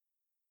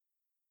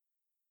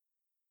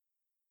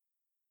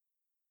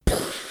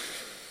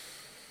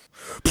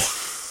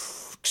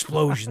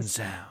 Explosion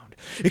sound.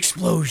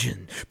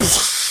 Explosion.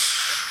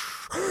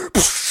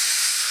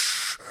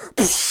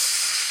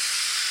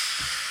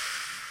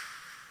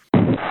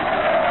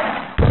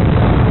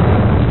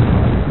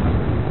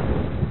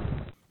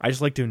 I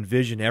just like to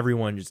envision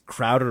everyone just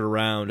crowded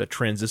around a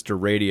transistor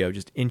radio,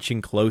 just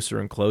inching closer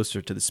and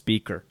closer to the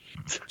speaker,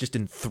 just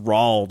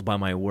enthralled by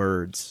my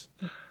words.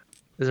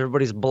 As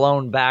everybody's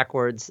blown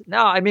backwards.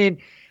 No, I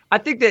mean, I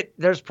think that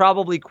there's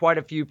probably quite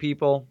a few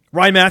people.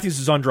 Ryan Matthews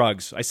is on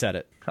drugs. I said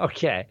it.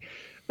 Okay.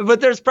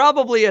 But there's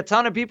probably a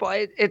ton of people.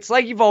 It's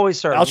like you've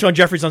always heard. Alshon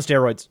Jeffery's on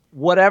steroids.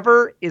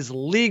 Whatever is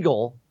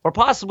legal or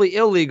possibly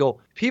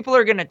illegal, people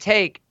are going to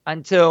take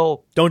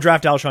until don't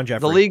draft Alshon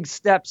Jeffery. The league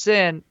steps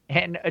in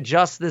and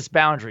adjusts this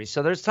boundary.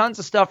 So there's tons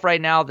of stuff right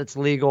now that's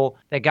legal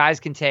that guys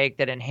can take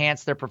that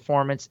enhance their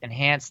performance,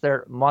 enhance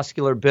their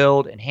muscular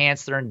build,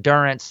 enhance their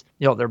endurance,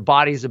 their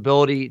body's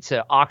ability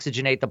to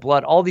oxygenate the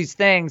blood, all these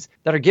things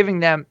that are giving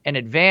them an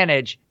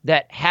advantage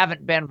that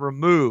haven't been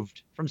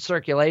removed from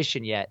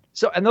circulation yet.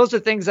 So, and those are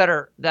things that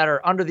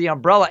are under the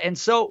umbrella. And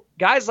so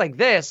guys like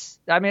this,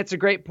 I mean, it's a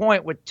great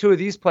point with two of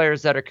these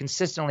players that are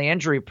consistently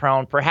injury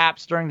prone,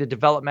 perhaps during the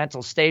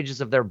developmental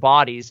stages of their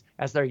bodies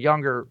as they're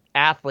younger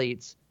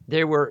athletes,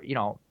 they were,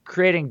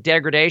 creating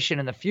degradation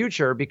in the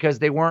future because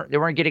they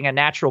weren't getting a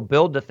natural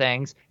build to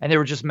things, and they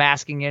were just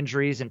masking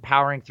injuries and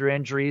powering through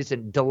injuries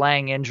and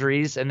delaying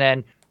injuries. And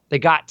then they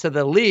got to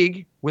the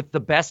league with the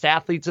best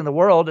athletes in the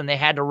world, and they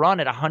had to run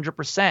at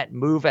 100%,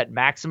 move at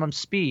maximum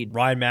speed.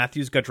 Ryan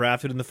Matthews got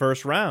drafted in the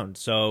first round,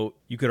 so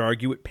you could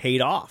argue it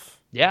paid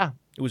off. Yeah.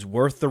 It was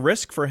worth the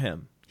risk for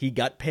him. He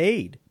got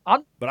paid.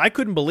 But I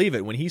couldn't believe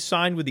it. When he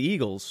signed with the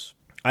Eagles,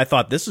 I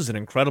thought this is an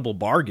incredible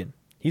bargain.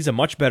 He's a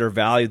much better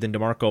value than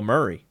DeMarco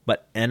Murray.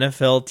 But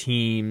NFL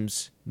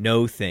teams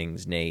know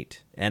things,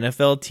 Nate.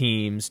 NFL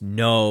teams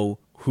know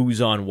who's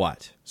on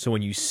what. So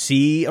when you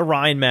see a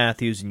Ryan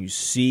Matthews and you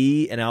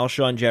see an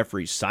Alshon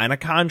Jeffery sign a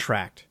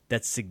contract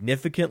that's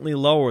significantly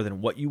lower than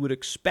what you would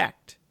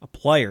expect, a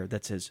player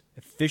that's as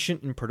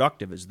efficient and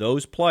productive as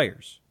those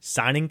players,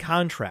 signing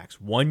contracts,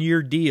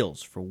 1-year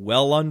deals for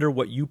well under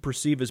what you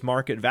perceive as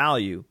market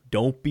value,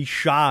 don't be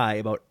shy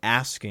about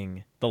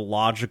asking the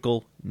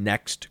logical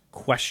next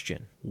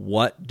question.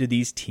 What do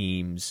these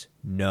teams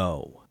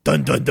know?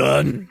 Dun, dun,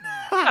 dun.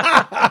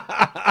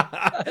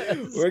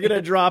 We're going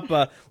to drop,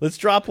 let's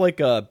drop I'm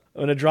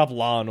going to drop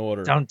Law and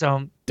Order. Dun,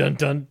 dun. Dun,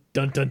 dun,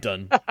 dun, dun,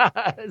 dun.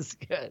 That's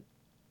good.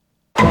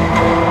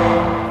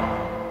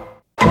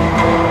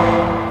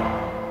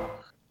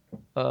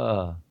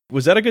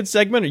 Was that a good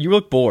segment, or you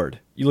look bored?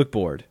 You look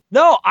bored.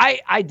 No,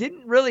 I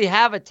didn't really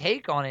have a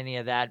take on any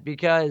of that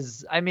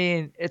because, I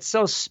mean, it's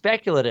so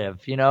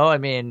speculative, I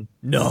mean.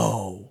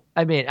 No.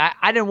 I mean,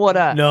 I didn't want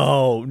to.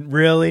 No,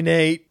 really,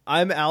 Nate?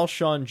 I'm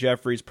Alshon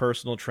Jeffery's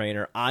personal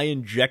trainer. I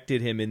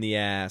injected him in the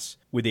ass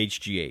with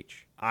HGH.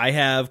 I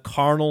have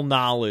carnal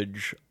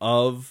knowledge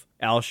of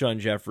Alshon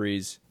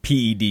Jeffery's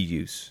PED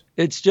use.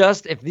 It's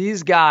just if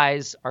these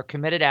guys are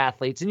committed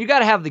athletes, and you got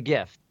to have the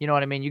gift. You know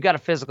what I mean? You got to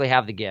physically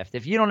have the gift.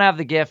 If you don't have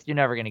the gift, you're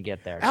never going to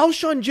get there.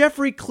 Alshon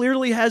Jeffery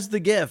clearly has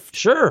the gift.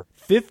 Sure.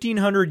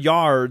 1,500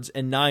 yards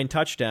and 9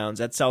 touchdowns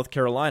at South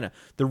Carolina.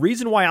 The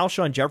reason why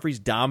Alshon Jeffery's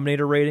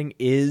dominator rating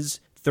is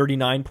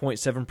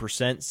 39.7%,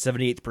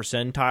 78th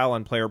percentile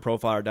on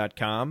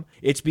playerprofiler.com.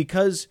 It's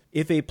because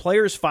if a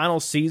player's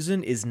final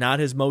season is not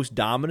his most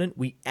dominant,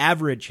 we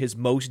average his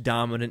most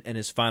dominant and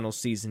his final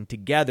season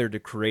together to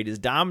create his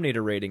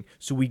dominator rating.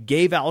 So we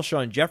gave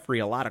Alshon Jeffery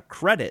a lot of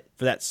credit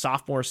for that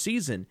sophomore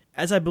season,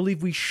 as I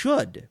believe we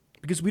should,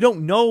 because we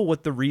don't know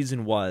what the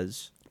reason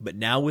was. But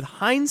now with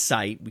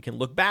hindsight, we can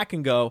look back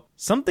and go,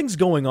 something's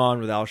going on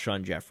with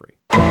Alshon Jeffery.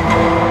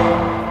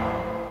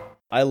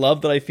 I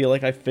love that I feel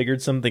like I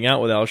figured something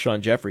out with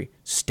Alshon Jeffery.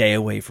 Stay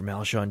away from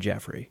Alshon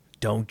Jeffery.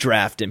 Don't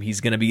draft him.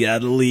 He's going to be out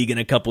of the league in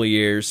a couple of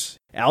years.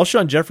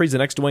 Alshon Jeffery's the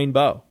next Dwayne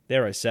Bowe.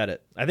 There, I said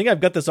it. I think I've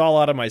got this all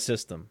out of my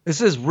system. This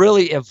has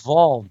really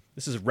evolved.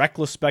 This is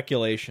reckless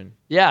speculation.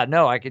 Yeah,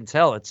 no, I can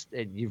tell.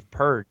 You've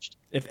purged.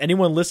 If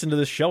anyone listened to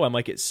this show, I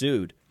might get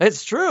sued.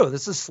 It's true.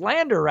 This is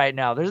slander right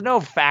now. There's no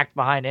fact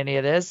behind any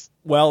of this.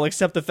 Well,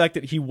 except the fact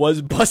that he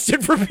was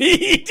busted for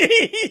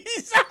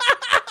PEDs.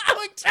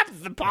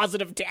 Except the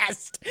positive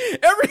test.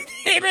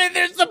 Everything,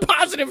 there's the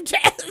positive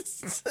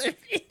test.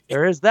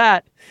 There is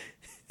that.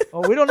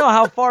 Well, we don't know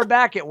how far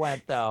back it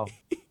went, though.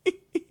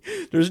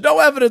 There's no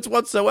evidence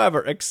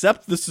whatsoever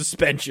except the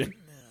suspension.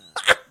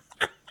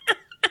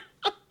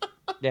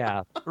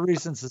 Yeah,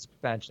 recent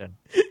suspension.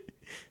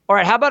 All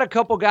right, how about a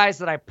couple guys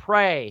that I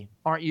pray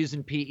aren't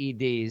using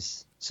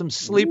PEDs? Some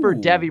sleeper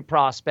Devy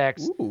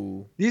prospects.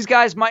 Ooh. These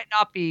guys might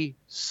not be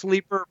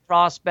sleeper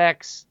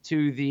prospects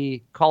to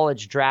the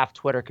college draft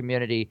Twitter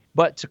community,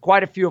 but to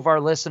quite a few of our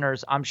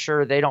listeners, I'm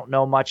sure they don't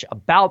know much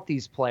about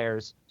these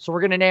players. So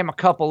we're going to name a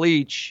couple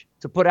each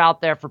to put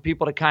out there for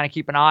people to kind of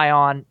keep an eye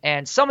on.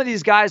 And some of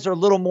these guys are a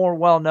little more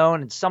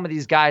well-known, and some of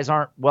these guys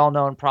aren't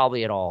well-known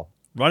probably at all.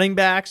 Running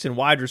backs and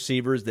wide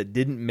receivers that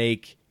didn't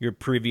make your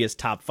previous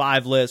top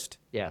 5 list.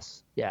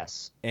 Yes.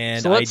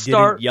 And so I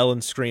didn't yell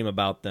and scream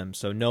about them.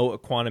 So no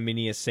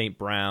Equanimous St.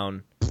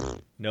 Brown,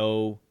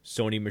 no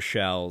Sony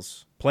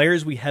Michel's.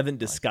 Players we haven't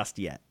discussed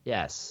yet.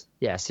 Yes.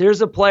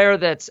 Here's a player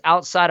that's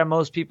outside of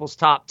most people's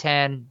top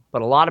 10,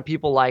 but a lot of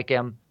people like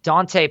him.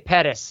 Dante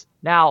Pettis.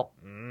 Now,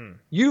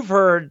 you've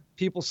heard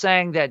people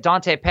saying that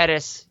Dante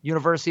Pettis,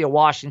 University of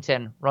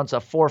Washington, runs a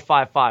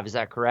 4.55. Is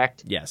that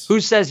correct? Yes.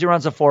 Who says he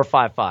runs a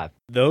 4.55?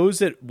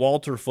 Those at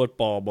Walter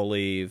Football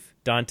believe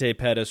Dante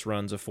Pettis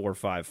runs a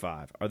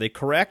 4.55. Are they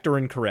correct or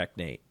incorrect,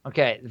 Nate?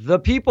 Okay, the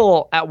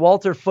people at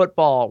Walter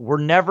Football were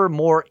never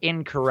more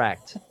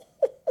incorrect.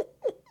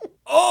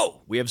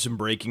 Oh, we have some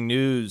breaking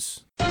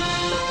news.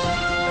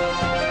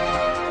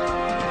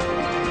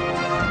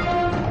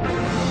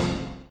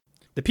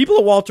 The people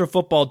at Walter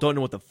Football don't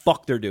know what the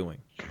fuck they're doing.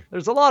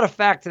 There's a lot of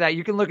fact to that.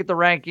 You can look at the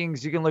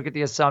rankings. You can look at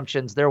the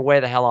assumptions. They're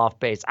way the hell off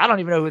base. I don't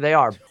even know who they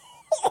are.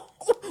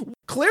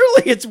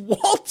 Clearly, it's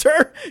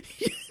Walter.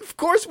 Of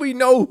course we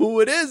know who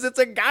it is. It's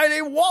a guy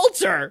named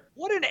Walter.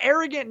 What an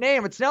arrogant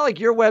name. It's not like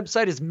your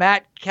website is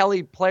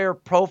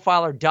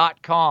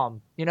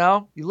mattkellyplayerprofiler.com. You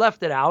know, you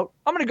left it out.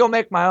 I'm going to go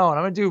make my own.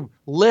 I'm going to do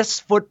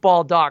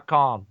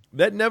listfootball.com.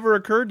 That never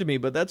occurred to me,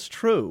 but that's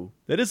true.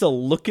 That is a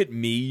look at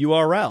me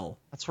URL.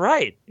 That's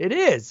right. It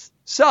is.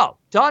 So,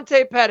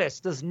 Dante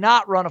Pettis does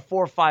not run a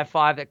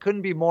 4.55. That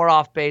couldn't be more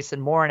off base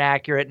and more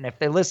inaccurate. And if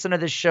they listen to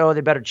this show,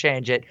 they better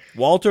change it.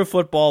 Walter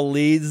Football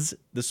leads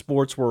the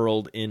sports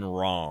world in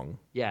wrong.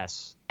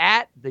 Yes.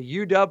 At the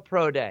UW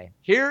Pro Day.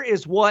 Here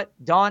is what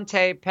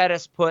Dante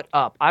Pettis put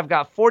up. I've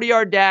got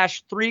 40-yard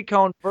dash,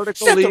 3-cone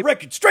vertical leap. Set the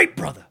record straight,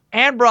 brother.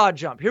 And broad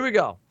jump. Here we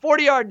go.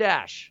 40-yard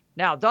dash.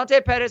 Now, Dante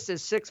Pettis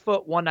is 6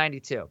 foot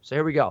 192. So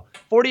here we go.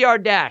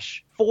 40-yard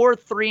dash,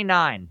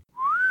 4.39.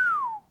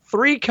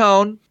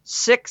 3-cone,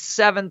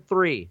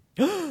 6.73.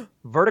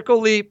 Vertical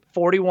leap,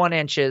 41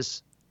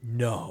 inches.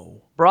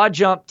 No. Broad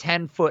jump,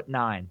 10 foot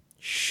 9.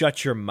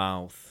 Shut your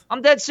mouth.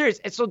 I'm dead serious.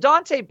 And so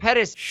Dante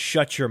Pettis,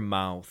 Shut your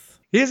mouth.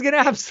 he's going to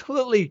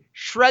absolutely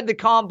shred the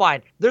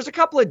combine. There's a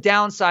couple of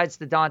downsides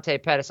to Dante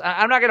Pettis.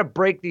 I'm not going to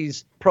break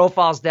these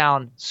profiles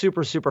down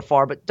super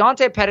far, but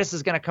Dante Pettis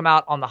is going to come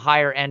out on the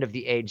higher end of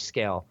the age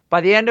scale.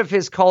 By the end of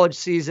his college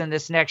season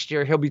this next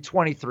year, he'll be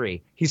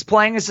 23. He's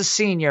playing as a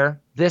senior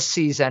this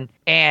season,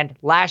 and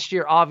last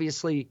year,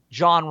 obviously,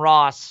 John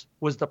Ross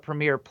was the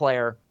premier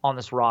player on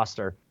this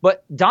roster.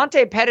 But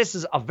Dante Pettis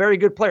is a very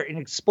good player, an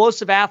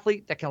explosive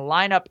athlete that can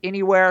line up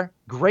anywhere,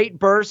 great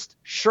burst,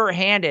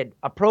 sure-handed.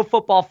 A Pro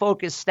Football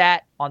Focus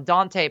stat on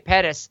Dante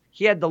Pettis,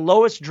 he had the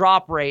lowest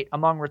drop rate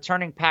among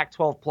returning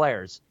Pac-12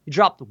 players. He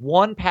dropped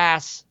one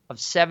pass of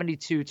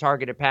 72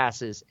 targeted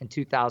passes in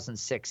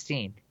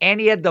 2016. And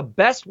he had the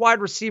best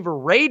wide receiver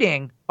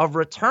rating of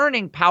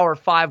returning Power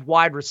 5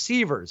 wide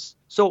receivers.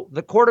 So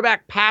the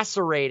quarterback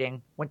passer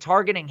rating when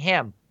targeting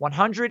him,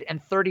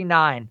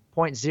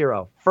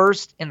 139.0,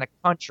 first in the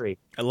country.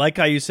 I like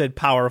how you said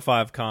Power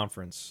 5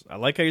 conference. I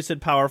like how you said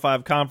Power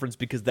 5 conference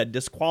because that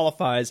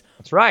disqualifies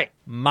That's right.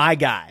 my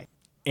guy,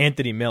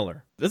 Anthony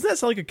Miller. Doesn't that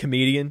sound like a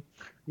comedian?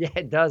 Yeah,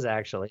 it does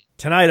actually.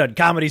 Tonight on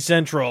Comedy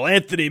Central,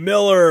 Anthony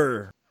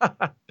Miller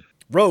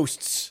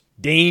roasts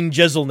Dane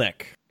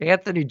Jeselnik.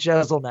 Anthony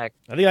Jeselnik.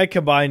 I think I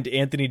combined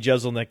Anthony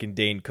Jeselnik and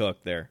Dane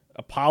Cook there.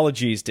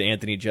 Apologies to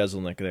Anthony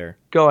Jeselnik there.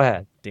 Go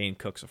ahead. Dane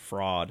Cook's a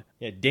fraud.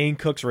 Yeah, Dane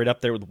Cook's right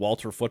up there with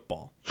Walter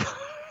Football.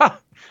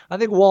 I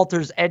think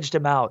Walters edged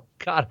him out.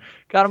 Got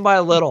him by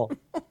a little.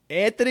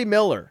 Anthony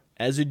Miller,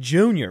 as a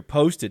junior,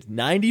 posted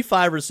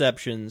 95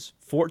 receptions,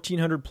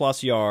 1,400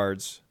 plus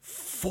yards,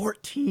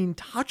 14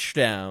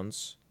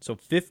 touchdowns, so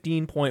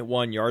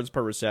 15.1 yards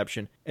per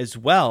reception. As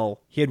well,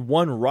 he had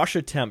one rush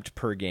attempt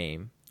per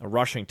game, a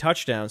rushing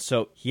touchdown,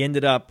 so he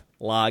ended up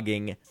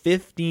logging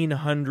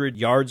 1,500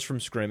 yards from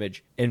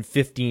scrimmage and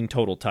 15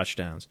 total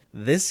touchdowns.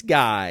 This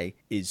guy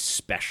is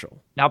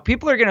special. Now,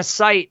 people are going to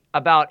cite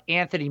about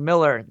Anthony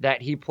Miller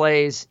that he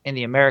plays in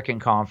the American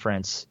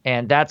Conference,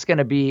 and that's going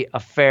to be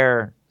a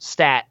fair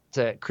stat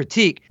to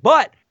critique.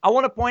 But I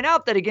want to point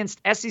out that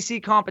against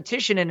SEC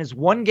competition in his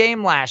one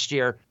game last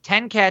year,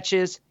 10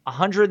 catches,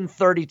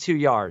 132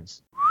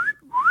 yards.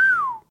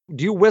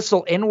 Do you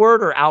whistle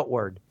inward or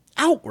outward?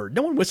 Outward.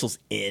 No one whistles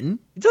in.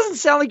 It doesn't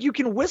sound like you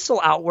can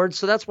whistle outward,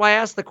 so that's why I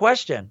asked the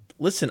question.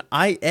 Listen,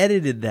 I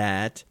edited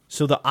that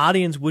so the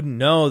audience wouldn't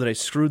know that I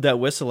screwed that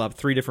whistle up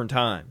 3 different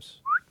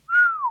times.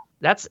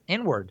 That's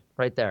inward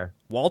right there.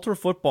 Walter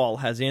Football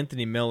has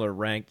Anthony Miller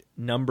ranked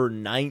number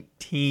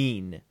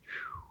 19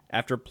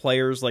 after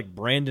players like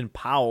Brandon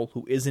Powell,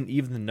 who isn't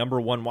even the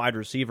number 1 wide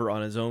receiver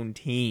on his own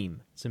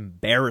team. It's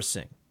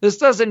embarrassing. This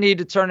doesn't need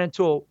to turn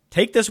into a...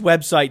 Take this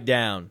website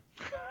down.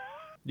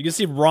 You can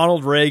see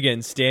Ronald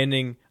Reagan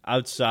standing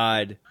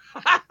outside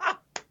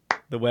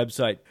the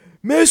website.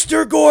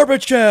 Mr.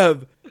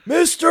 Gorbachev,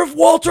 Mr.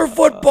 Walter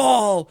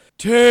Football,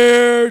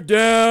 tear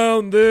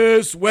down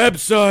this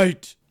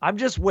website. I'm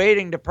just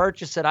waiting to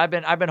purchase it. I've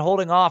been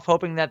holding off,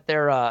 hoping that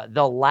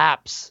they'll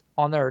lapse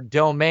on their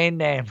domain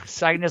name,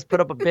 so I can just put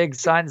up a big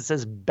sign that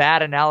says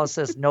 "Bad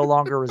Analysis no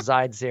longer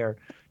resides here."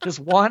 Just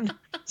one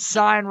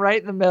sign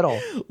right in the middle.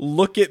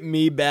 Look at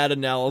me, Bad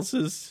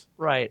Analysis.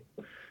 Right.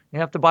 You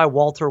have to buy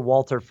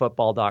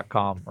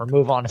walterfootball.com or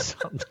move on to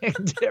something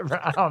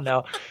different. I don't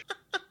know.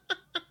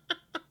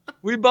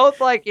 We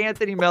both like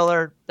Anthony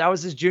Miller. That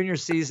was his junior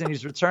season.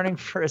 He's returning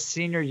for a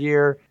senior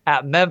year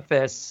at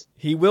Memphis.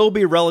 He will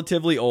be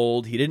relatively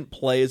old. He didn't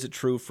play as a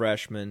true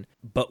freshman,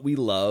 but we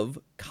love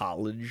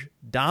college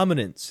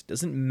dominance.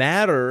 Doesn't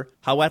matter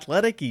how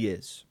athletic he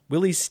is.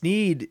 Willie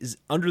Snead is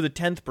under the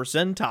 10th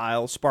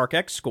percentile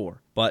SparkX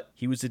score, but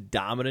he was a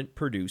dominant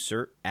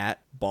producer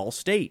at Ball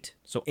State.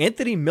 So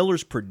Anthony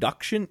Miller's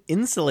production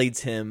insulates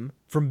him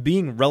from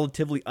being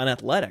relatively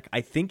unathletic.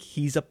 I think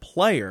he's a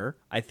player.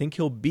 I think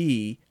he'll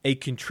be a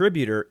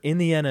contributor in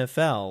the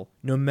NFL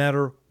no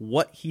matter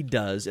what he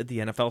does at the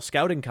NFL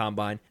scouting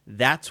combine.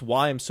 That's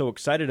why I'm so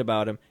excited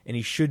about him, and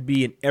he should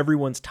be in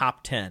everyone's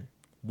top 10.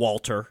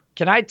 Walter.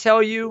 Can I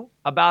tell you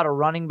about a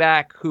running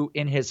back who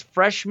in his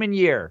freshman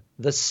year,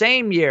 the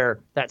same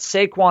year that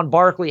Saquon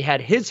Barkley had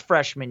his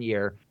freshman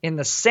year, in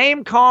the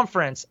same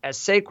conference as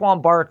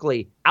Saquon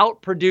Barkley,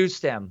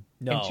 outproduced him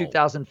in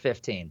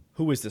 2015?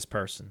 Who is this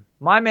person?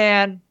 My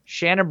man,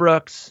 Shannon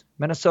Brooks,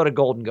 Minnesota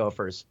Golden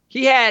Gophers.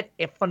 He had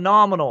a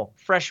phenomenal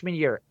freshman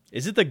year.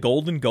 Is it the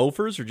Golden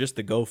Gophers or just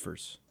the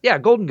Gophers? Yeah,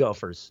 Golden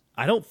Gophers.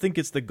 I don't think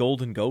it's the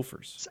Golden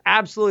Gophers. It's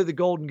absolutely the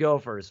Golden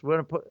Gophers. We're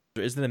gonna put.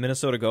 Isn't it the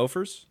Minnesota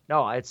Gophers?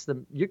 No, it's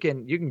the you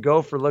can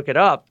Gopher look it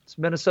up. It's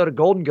Minnesota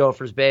Golden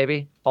Gophers,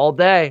 baby, all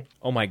day.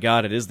 Oh my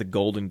God, it is the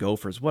Golden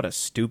Gophers. What a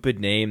stupid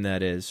name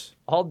that is.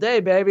 All day,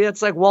 baby.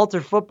 It's like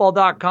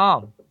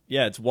WalterFootball.com.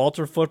 Yeah, it's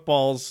Walter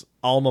Football's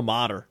alma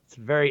mater. It's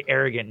a very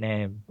arrogant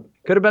name.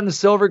 Could have been the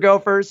Silver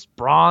Gophers,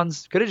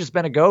 Bronze. Could have just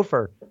been a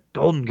Gopher.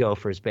 Golden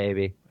Gophers,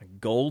 baby.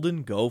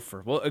 Golden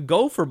Gopher. Well, a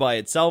gopher by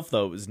itself,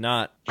 though, is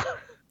not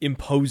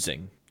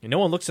imposing. And no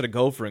one looks at a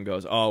gopher and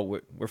goes, oh,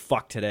 we're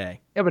fucked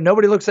today. Yeah, but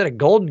nobody looks at a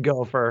Golden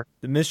Gopher.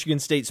 The Michigan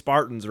State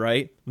Spartans,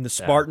 right? When the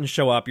Spartans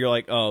show up, you're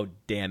like, oh,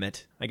 damn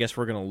it. I guess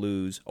we're going to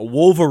lose. A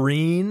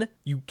Wolverine?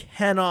 You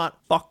cannot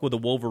fuck with a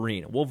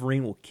Wolverine. A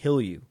Wolverine will kill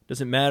you.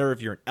 Doesn't matter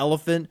if you're an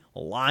elephant, a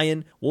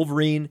lion,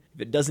 Wolverine. If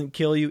it doesn't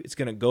kill you, it's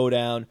going to go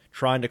down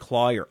trying to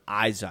claw your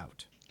eyes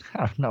out.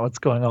 I don't know what's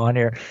going on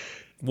here.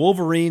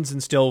 Wolverines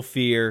instill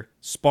fear.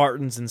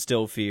 Spartans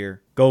instill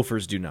fear.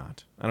 Gophers do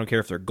not. I don't care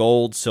if they're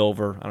gold,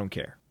 silver. I don't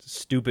care. It's a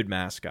stupid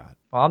mascot.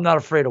 Well, I'm not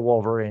afraid of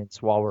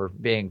Wolverines while we're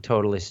being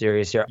totally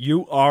serious here.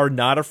 You are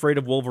not afraid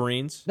of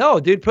Wolverines? No,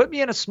 dude. Put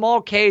me in a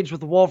small cage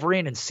with a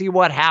Wolverine and see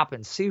what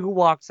happens. See who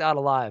walks out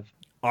alive.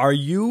 Are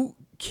you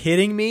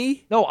kidding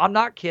me? No, I'm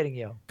not kidding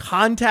you.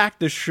 Contact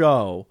the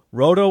show,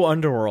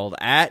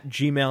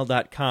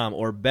 rotounderworld@gmail.com,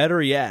 or better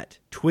yet,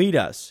 tweet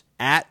us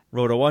at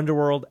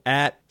rotounderworld,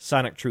 at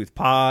Sonic Truth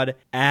Pod,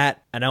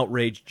 at an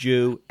outraged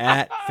Jew,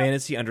 at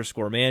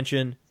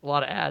fantasy_mansion. A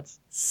lot of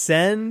ads.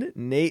 Send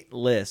Nate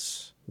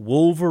Liss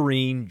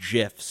Wolverine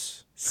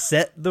GIFs.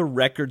 Set the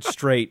record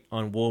straight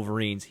on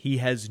Wolverines. He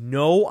has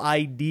no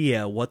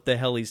idea what the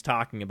hell he's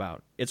talking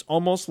about. It's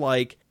almost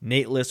like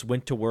Nate Liss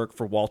went to work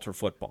for Walter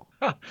Football.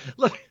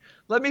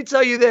 Let me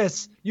tell you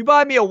this. You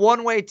buy me a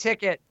one-way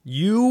ticket.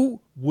 You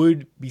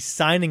would be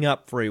signing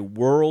up for a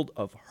world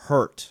of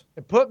hurt.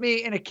 And put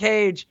me in a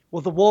cage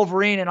with a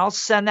Wolverine, and I'll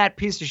send that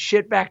piece of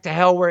shit back to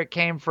hell where it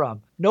came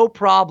from. No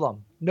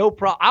problem. No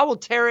problem. I will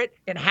tear it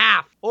in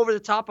half over the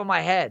top of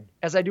my head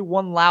as I do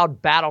one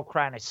loud battle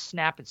cry and I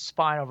snap its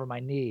spine over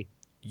my knee.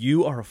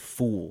 You are a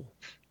fool.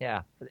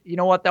 Yeah. You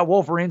know what? That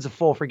Wolverine's a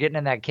fool for getting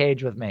in that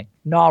cage with me.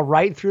 Gnaw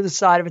right through the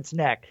side of its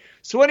neck.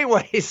 So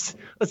anyways,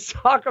 let's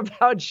talk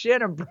about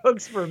Shannon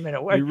Brooks for a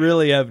minute. We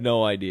really have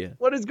no idea.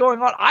 What is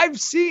going on? I've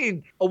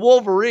seen a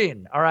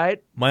Wolverine, all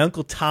right? My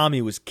Uncle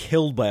Tommy was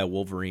killed by a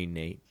Wolverine,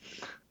 Nate.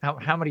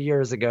 How many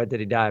years ago did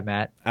he die,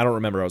 Matt? I don't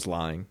remember. I was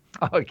lying.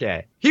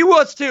 Okay. He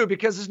was too,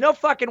 because there's no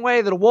fucking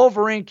way that a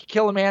Wolverine could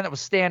kill a man that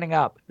was standing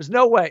up. There's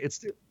no way.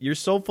 You're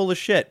so full of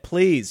shit.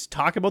 Please,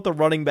 talk about the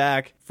running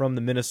back from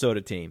the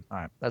Minnesota team. All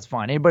right, that's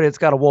fine. Anybody that's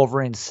got a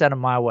Wolverine, send him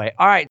my way.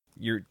 All right.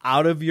 You're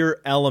out of your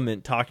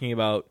element talking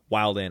about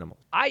wild animals.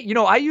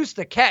 I used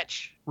to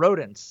catch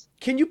rodents.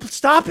 Can you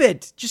stop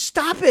it? Just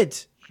stop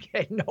it.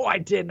 Okay, no, I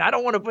didn't. I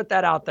don't want to put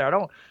that out there. I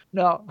don't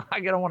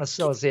want to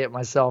associate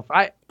myself.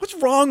 What's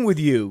wrong with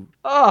you?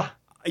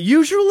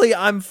 Usually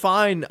I'm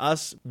fine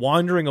us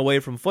wandering away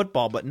from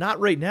football, but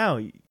not right now.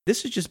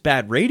 This is just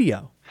bad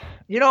radio.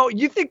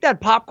 You think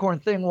that popcorn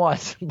thing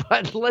was,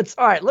 but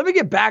all right, let me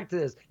get back to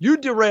this. You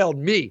derailed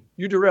me.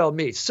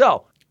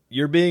 So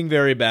you're being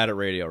very bad at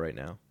radio right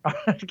now.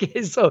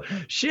 Okay, so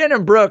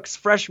Shannon Brooks,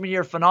 freshman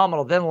year,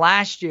 phenomenal. Then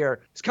last year,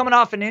 he's coming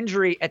off an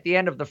injury at the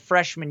end of the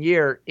freshman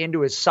year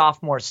into his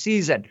sophomore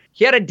season.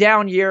 He had a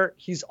down year.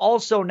 He's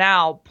also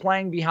now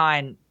playing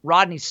behind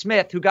Rodney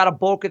Smith, who got a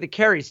bulk of the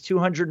carries,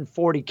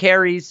 240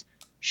 carries.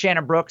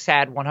 Shannon Brooks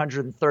had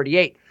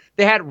 138.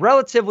 They had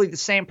relatively the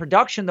same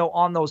production, though,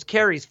 on those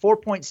carries,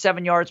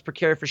 4.7 yards per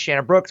carry for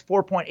Shannon Brooks,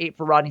 4.8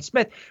 for Rodney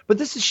Smith. But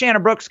this is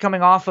Shannon Brooks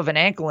coming off of an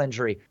ankle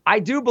injury. I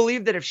do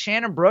believe that if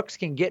Shannon Brooks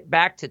can get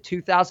back to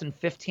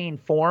 2015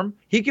 form,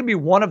 he can be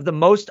one of the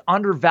most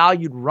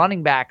undervalued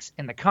running backs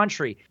in the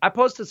country. I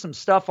posted some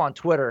stuff on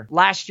Twitter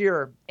last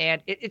year,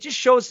 and it just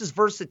shows his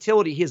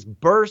versatility, his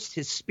burst,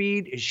 his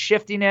speed, his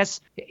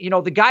shiftiness.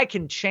 The guy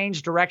can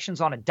change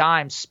directions on a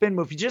dime, spin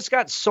move. He just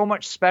got so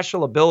much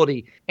special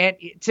ability. And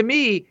to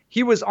me,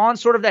 he was on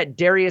sort of that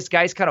Darius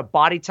Geis kind of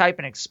body type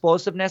and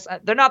explosiveness.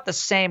 They're not the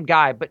same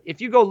guy, but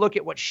if you go look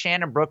at what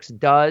Shannon Brooks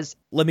does.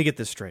 Let me get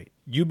this straight.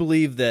 You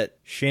believe that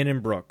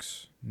Shannon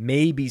Brooks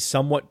may be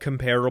somewhat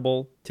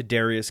comparable to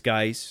Darius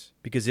Geis?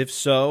 Because if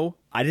so,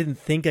 I didn't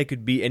think I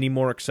could be any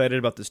more excited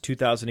about this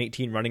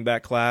 2018 running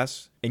back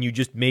class, and you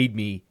just made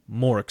me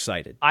more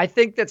excited. I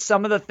think that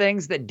some of the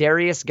things that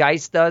Darius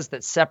Geis does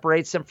that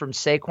separates him from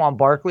Saquon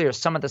Barkley are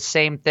some of the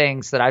same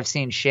things that I've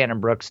seen Shannon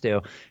Brooks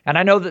do. And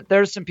I know that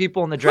there's some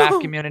people in the draft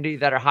community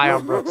that are high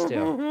on Brooks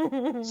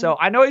too. So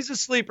I know he's a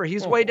sleeper.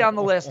 He's way down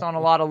the list on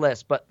a lot of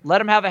lists, but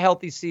let him have a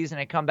healthy season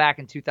and come back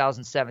in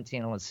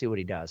 2017 and let's see what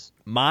he does.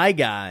 My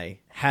guy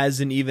has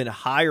an even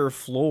higher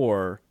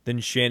floor than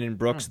Shannon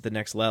Brooks at the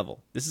next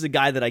level. This is a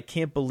guy that I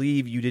can't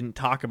believe you didn't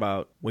talk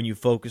about when you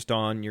focused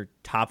on your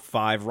top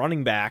 5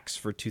 running backs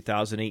for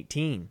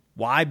 2018.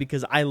 Why?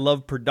 Because I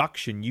love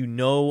production. You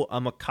know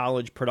I'm a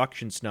college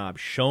production snob.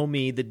 Show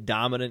me the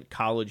dominant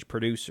college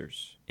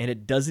producers. And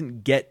it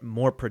doesn't get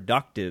more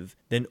productive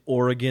than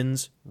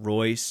Oregon's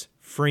Royce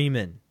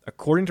Freeman.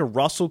 According to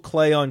Russell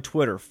Clay on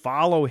Twitter,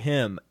 follow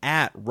him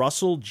at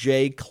Russell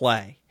J.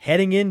 Clay.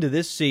 Heading into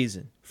this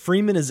season,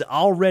 Freeman is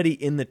already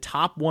in the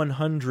top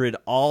 100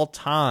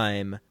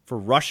 all-time for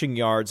rushing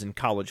yards in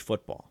college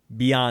football.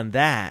 Beyond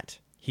that,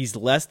 he's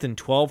less than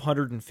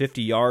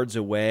 1,250 yards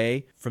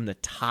away from the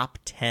top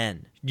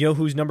 10. You know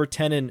who's number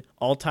 10 in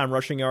all-time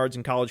rushing yards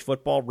in college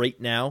football right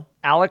now?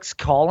 Alex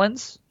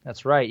Collins?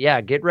 That's right.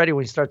 Yeah, get ready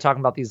when you start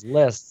talking about these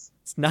lists.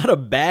 It's not a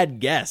bad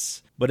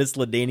guess, but it's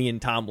LaDainian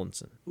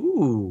Tomlinson.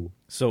 Ooh.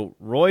 So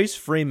Royce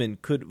Freeman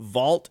could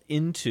vault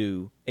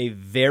into a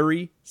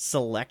very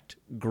select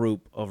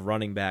group of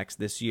running backs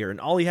this year, and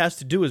all he has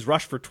to do is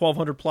rush for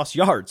 1,200-plus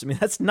yards. I mean,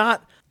 that's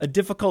not a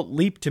difficult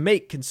leap to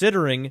make,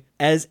 considering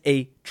as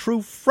a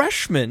true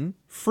freshman,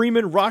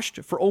 Freeman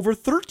rushed for over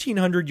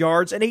 1,300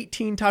 yards and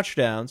 18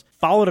 touchdowns,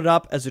 followed it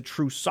up as a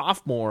true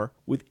sophomore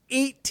with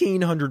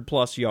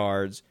 1,800-plus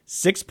yards,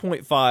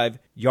 6.5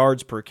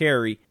 yards per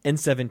carry, and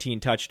 17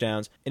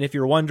 touchdowns. And if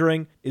you're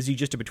wondering, is he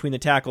just a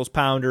between-the-tackles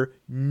pounder?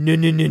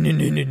 No.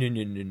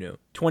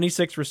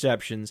 26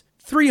 receptions,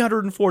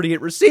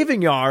 348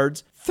 receiving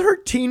yards,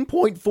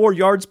 13.4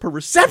 yards per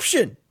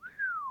reception.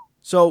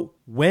 So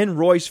when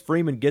Royce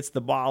Freeman gets the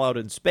ball out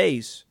in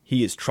space,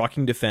 he is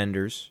trucking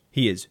defenders,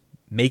 he is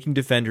making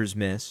defenders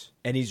miss,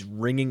 and he's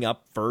ringing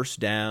up first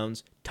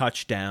downs,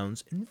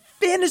 touchdowns, and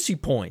fantasy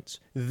points.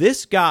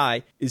 This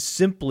guy is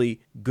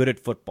simply good at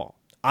football.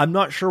 I'm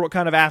not sure what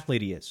kind of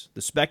athlete he is.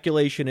 The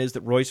speculation is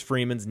that Royce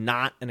Freeman's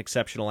not an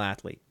exceptional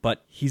athlete,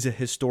 but he's a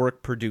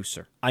historic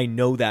producer. I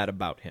know that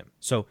about him.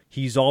 So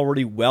he's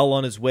already well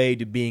on his way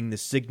to being the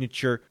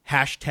signature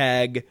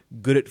hashtag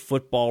good at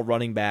football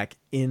running back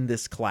in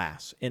this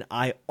class. And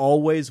I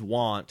always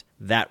want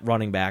that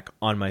running back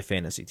on my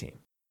fantasy team.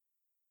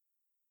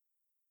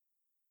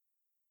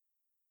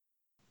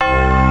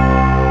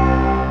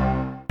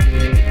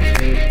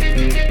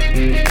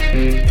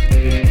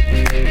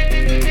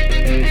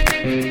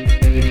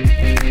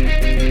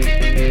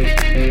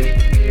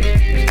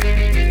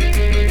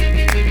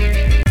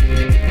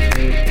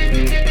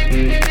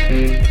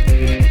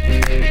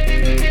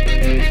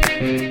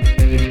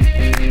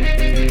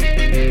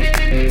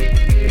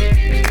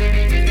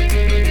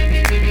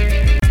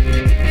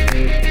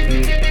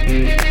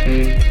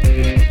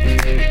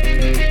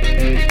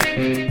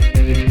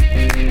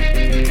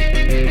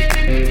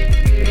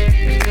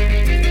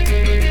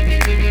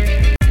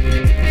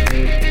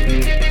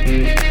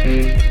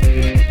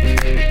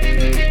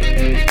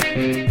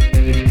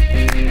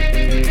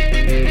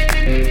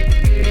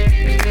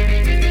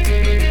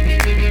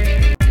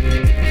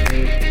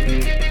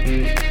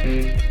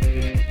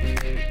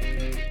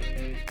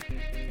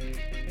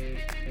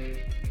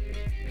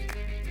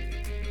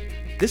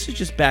 This is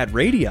just bad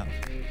radio.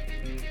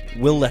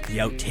 We'll let the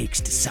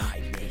outtakes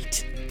decide,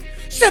 Nate.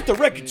 Set the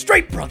record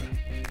straight, brother.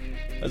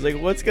 I was like,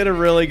 what's going to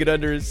really get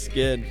under his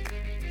skin?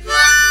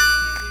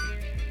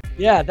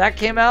 Yeah, that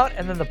came out,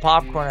 and then the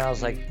popcorn, I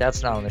was like,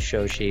 that's not on the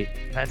show sheet.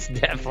 That's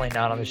definitely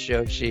not on the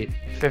show sheet.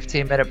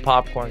 15-minute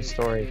popcorn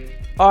story.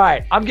 All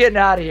right, I'm getting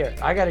out of here.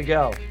 I got to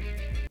go.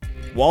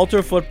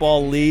 Walter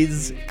Football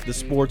leads the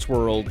sports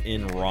world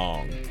in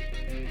wrong.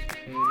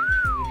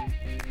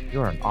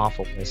 You're an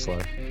awful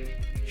whistler.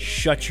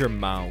 Shut your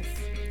mouth.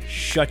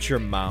 Shut your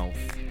mouth.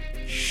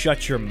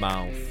 Shut your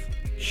mouth.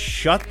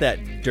 Shut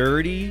that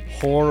dirty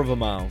whore of a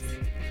mouth.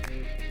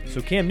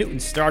 So Cam Newton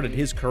started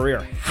his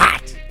career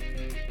hot.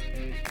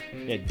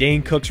 Yeah,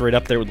 Dane Cook's right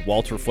up there with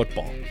Walter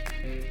Football.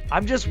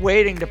 I'm just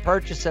waiting to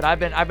purchase it. I've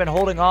been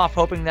holding off,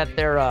 hoping that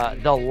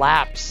they'll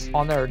lapse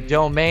on their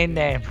domain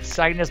name,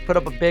 so I can just put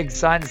up a big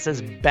sign that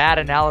says "Bad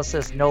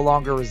Analysis no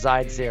longer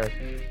resides here."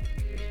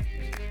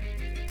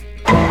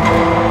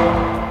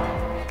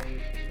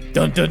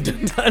 Dun dun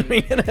dun dun.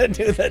 We're gonna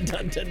do that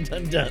dun dun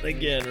dun dun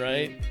again,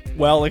 right?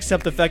 Well,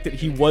 except the fact that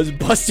he was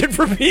busted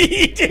for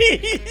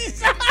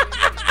PEDs.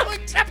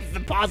 Except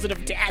the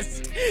positive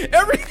test.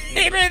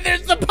 Everything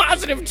there's the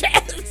positive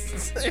test.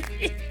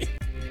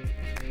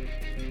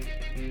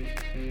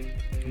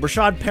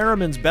 Rashad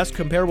Perriman's best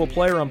comparable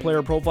player on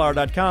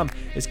PlayerProfiler.com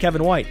is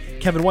Kevin White.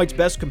 Kevin White's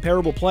best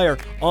comparable player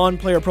on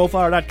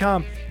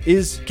PlayerProfiler.com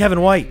is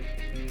Kevin White.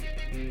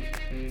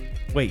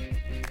 Wait,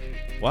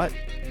 what?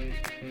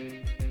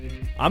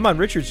 Amon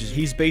Richards,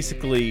 he's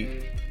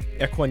basically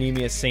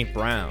Equanimeous St.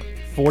 Brown.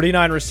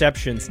 49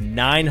 receptions,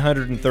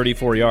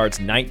 934 yards,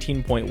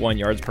 19.1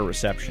 yards per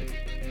reception.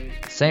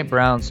 St.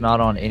 Brown's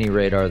not on any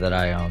radar that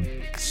I own.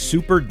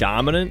 Super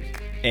dominant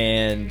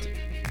and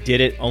did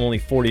it on only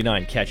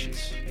 49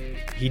 catches.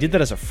 He did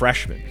that as a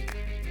freshman.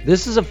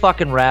 This is a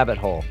fucking rabbit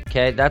hole,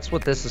 okay? That's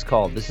what this is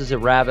called. This is a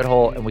rabbit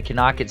hole, and we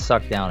cannot get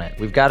sucked down it.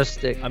 We've got to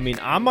stick. I mean,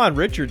 Amon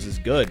Richards is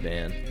good,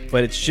 man.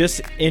 But it's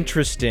just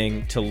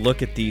interesting to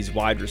look at these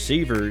wide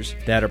receivers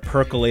that are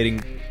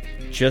percolating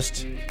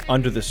just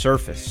under the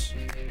surface.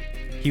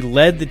 He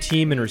led the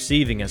team in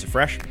receiving as a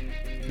freshman.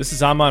 This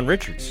is Amon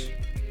Richards.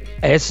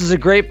 Hey, this is a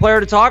great player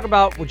to talk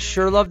about. Would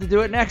sure love to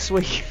do it next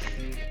week.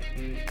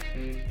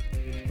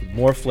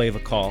 More flavor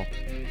call,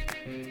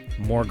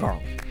 more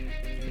garlic.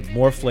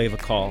 More flavor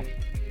call,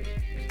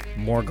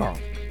 more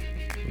garlic.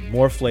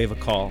 More flavor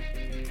call,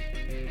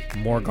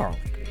 more garlic.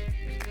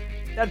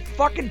 That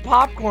fucking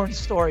popcorn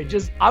story.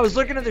 I was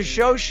looking at the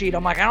show sheet.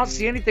 I'm like, I don't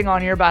see anything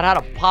on here about how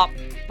to pop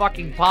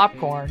fucking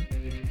popcorn.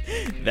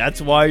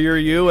 That's why you're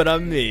you and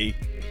I'm me.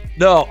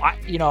 No,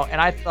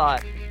 and I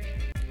thought,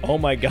 oh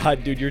my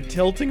God, dude, you're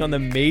tilting on the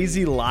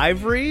Maisie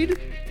live read?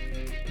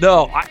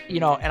 No,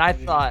 and I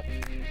thought,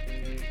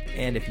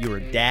 and if you're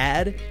a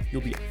dad,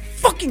 you'll be a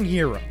fucking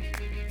hero.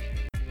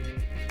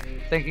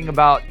 Thinking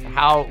about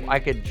how I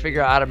could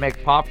figure out how to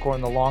make popcorn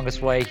the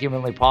longest way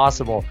humanly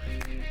possible.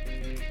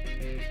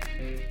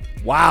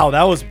 Wow,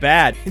 that was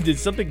bad. Did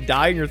something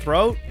die in your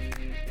throat?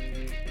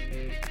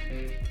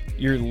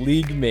 Your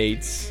league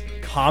mates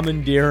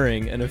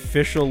commandeering an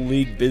official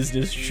league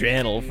business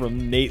channel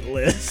from Nate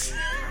Liss.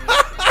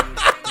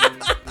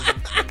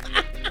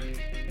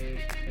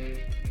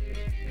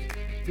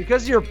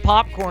 Because of your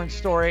popcorn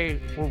story,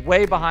 we're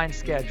way behind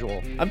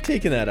schedule. I'm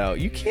taking that out.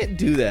 You can't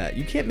do that.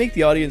 You can't make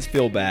the audience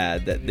feel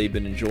bad that they've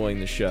been enjoying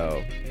the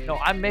show. No,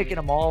 I'm making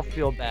them all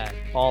feel bad.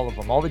 All of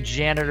them. All the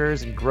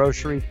janitors and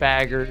grocery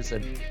baggers.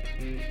 And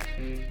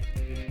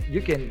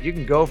you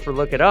can go for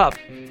look it up.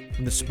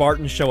 When the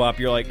Spartans show up,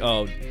 you're like,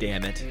 oh,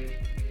 damn it.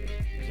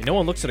 And no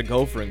one looks at a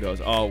gopher and goes,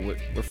 oh,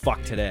 we're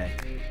fucked today.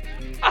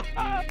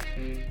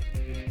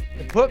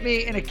 Put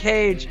me in a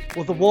cage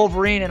with a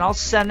Wolverine and I'll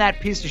send that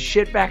piece of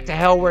shit back to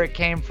hell where it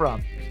came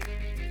from.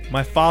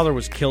 My father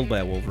was killed by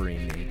a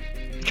Wolverine,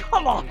 Nate.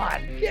 Come on,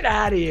 get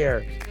out of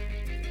here.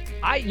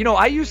 I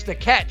used to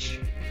catch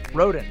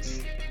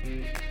rodents.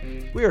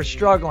 We were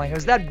struggling. It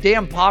was that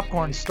damn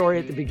popcorn story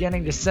at the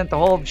beginning just sent the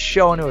whole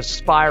show into a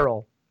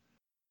spiral.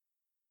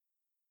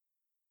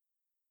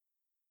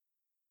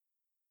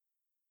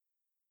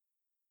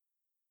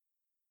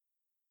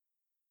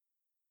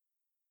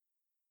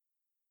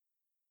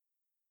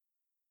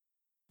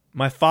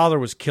 My father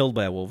was killed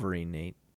by a Wolverine, Nate.